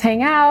 let's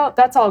hang out.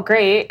 That's all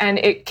great. And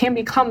it can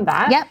become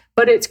that.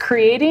 But it's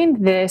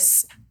creating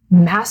this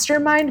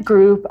mastermind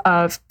group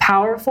of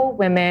powerful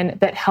women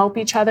that help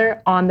each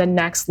other on the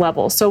next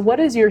level. So what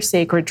does your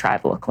sacred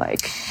tribe look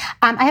like?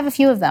 I have a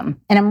few of them,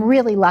 and I'm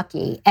really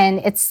lucky. And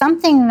it's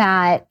something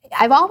that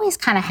I've always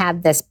kind of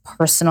had this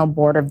personal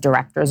board of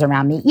directors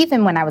around me.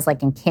 Even when I was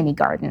like in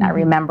kindergarten, I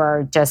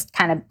remember just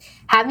kind of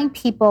having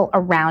people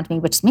around me,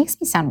 which makes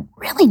me sound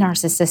really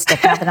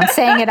narcissistic now that I'm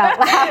saying it out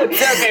loud.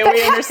 It's okay,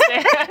 we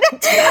understand.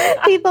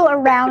 People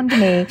around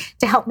me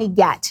to help me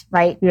get,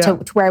 right, to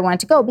where I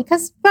wanted to go.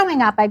 Because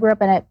growing up, I grew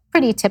up in a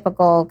pretty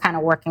typical kind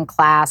of working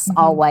class,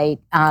 all white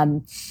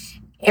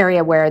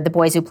area where the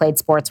boys who played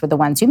sports were the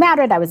ones who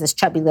mattered. I was this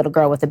chubby little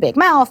girl with a big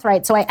mouth,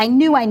 right? So I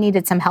knew I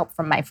needed some help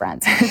from my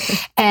friends.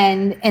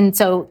 and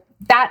so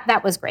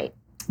that was great.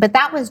 But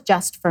that was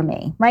just for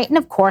me, right? And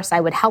of course I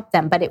would help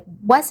them, but it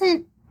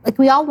wasn't like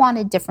we all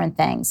wanted different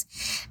things.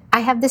 I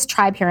have this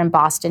tribe here in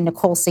Boston.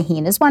 Nicole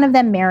Sahin is one of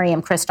them.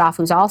 Miriam Christoph,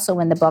 who's also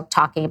in the book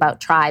talking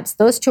about tribes.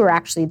 Those two are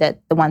actually the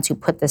ones who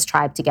put this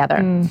tribe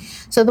together.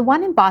 So the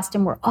one in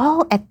Boston, we're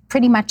all at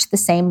pretty much the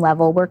same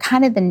level. We're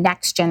kind of the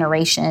next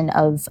generation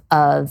of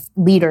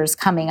leaders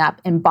coming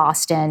up in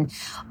Boston.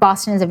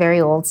 Boston is a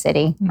very old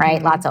city,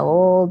 right? Lots of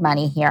old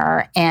money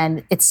here.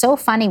 And it's so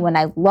funny when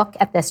I look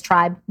at this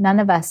tribe, none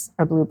of us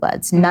are blue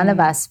bloods. None of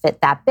us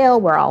fit that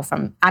bill. We're all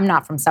I'm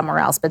not from somewhere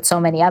else, but so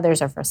many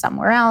others are from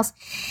somewhere else.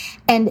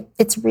 And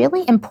it's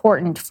really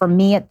important for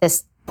me at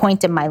this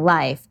point in my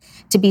life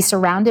to be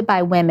surrounded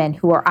by women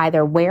who are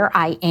either where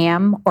I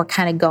am or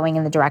kind of going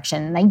in the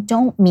direction. And I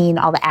don't mean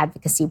all the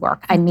advocacy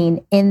work. I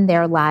mean in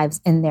their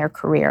lives, in their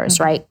careers,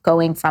 right?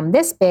 Going from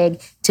this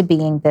big to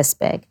being this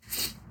big.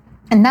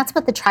 And that's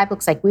what the tribe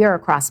looks like. We are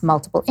across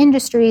multiple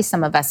industries.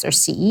 Some of us are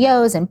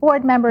CEOs and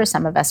board members.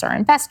 Some of us are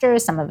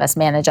investors. Some of us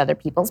manage other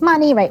people's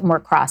money, right? And we're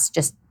across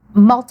just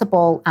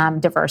multiple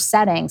diverse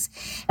settings.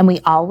 And we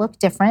all look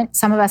different.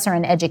 Some of us are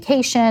in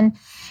education.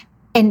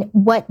 And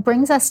what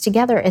brings us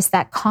together is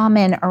that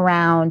common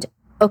around,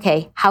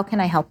 okay, how can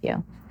I help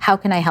you? How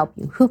can I help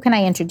you? Who can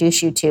I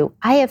introduce you to?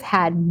 I have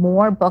had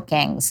more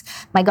bookings.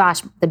 My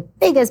gosh, the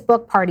biggest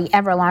book party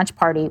ever, launch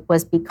party,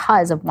 was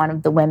because of one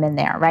of the women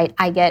there, right?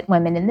 I get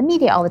women in the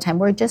media all the time.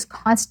 We're just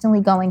constantly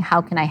going, how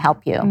can I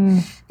help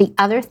you? The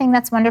other thing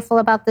that's wonderful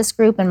about this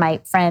group, and my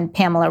friend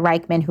Pamela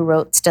Reichman, who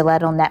wrote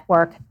Stiletto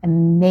Network,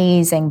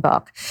 amazing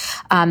book,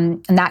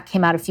 and that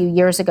came out a few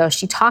years ago.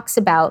 She talks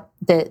about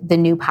the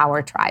new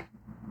power tribe.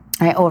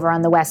 Right, over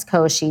on the West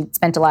Coast, she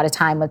spent a lot of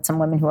time with some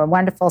women who are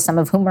wonderful, some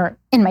of whom are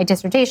in my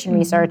dissertation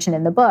research and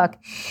in the book.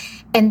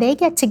 And they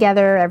get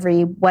together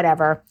every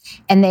whatever,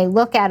 and they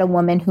look at a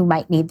woman who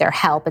might need their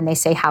help, and they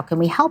say, how can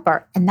we help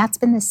her? And that's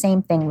been the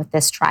same thing with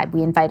this tribe.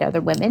 We invite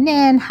other women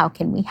in. How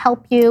can we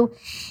help you?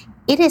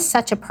 It is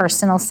such a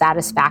personal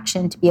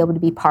satisfaction to be able to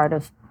be part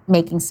of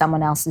making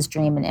someone else's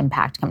dream and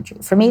impact come true.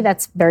 For me,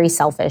 that's very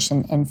selfish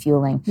and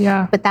fueling.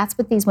 Yeah. But that's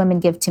what these women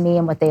give to me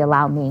and what they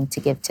allow me to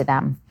give to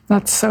them.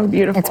 That's so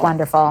beautiful. It's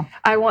wonderful.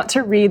 I want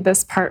to read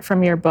this part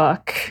from your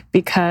book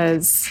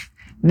because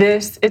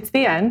it's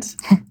the end.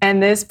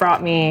 And this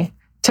brought me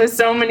to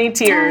so many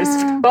tears,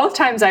 both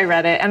times I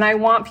read it. And I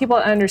want people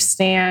to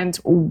understand,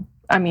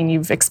 I mean,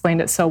 you've explained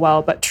it so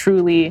well, but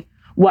truly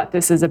what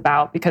this is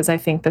about, because I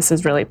think this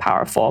is really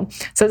powerful.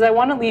 It says, I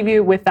want to leave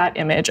you with that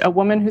image, a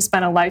woman who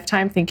spent a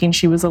lifetime thinking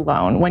she was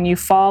alone. When you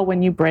fall,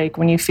 when you break,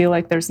 when you feel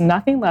like there's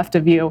nothing left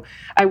of you,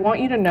 I want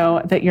you to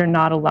know that you're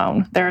not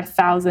alone. There are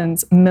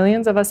thousands,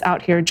 millions of us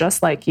out here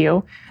just like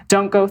you.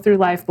 Don't go through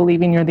life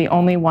believing you're the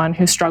only one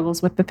who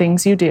struggles with the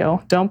things you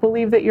do. Don't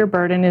believe that your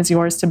burden is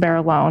yours to bear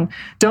alone.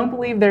 Don't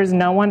believe there's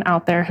no one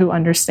out there who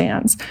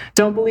understands.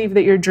 Don't believe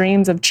that your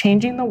dreams of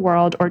changing the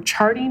world or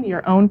charting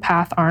your own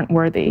path aren't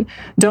worthy.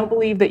 Don't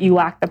believe that you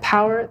lack the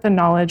power, the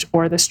knowledge,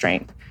 or the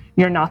strength.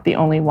 You're not the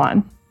only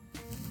one.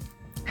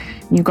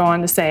 You go on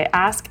to say,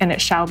 ask and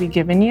it shall be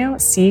given you,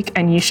 seek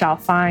and ye shall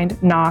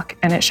find, knock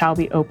and it shall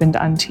be opened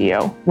unto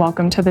you.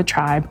 Welcome to the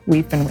tribe.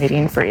 We've been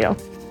waiting for you.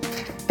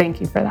 Thank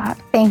you for that.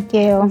 Thank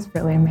you. It's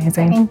really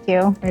amazing. Thank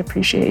you. I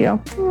appreciate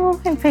you. Oh,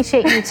 I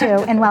appreciate you too.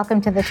 And welcome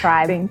to the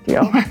tribe. Thank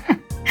you.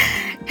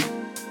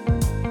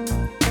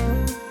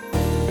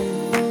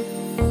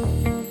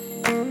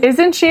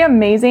 Isn't she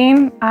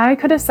amazing? I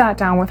could have sat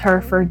down with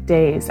her for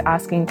days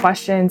asking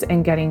questions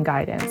and getting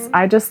guidance.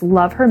 I just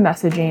love her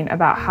messaging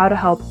about how to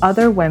help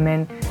other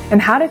women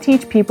and how to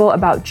teach people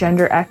about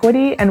gender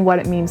equity and what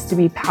it means to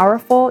be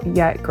powerful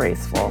yet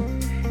graceful.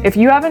 If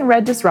you haven't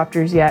read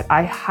Disruptors yet,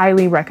 I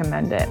highly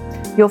recommend it.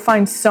 You'll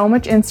find so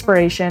much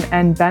inspiration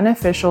and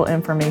beneficial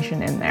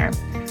information in there.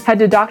 Head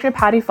to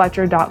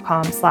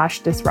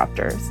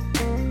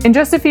drpattifletcher.com/disruptors. In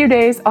just a few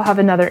days, I'll have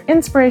another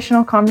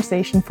inspirational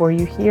conversation for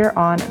you here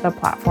on the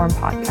Platform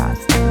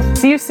Podcast.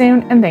 See you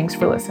soon, and thanks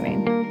for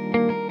listening.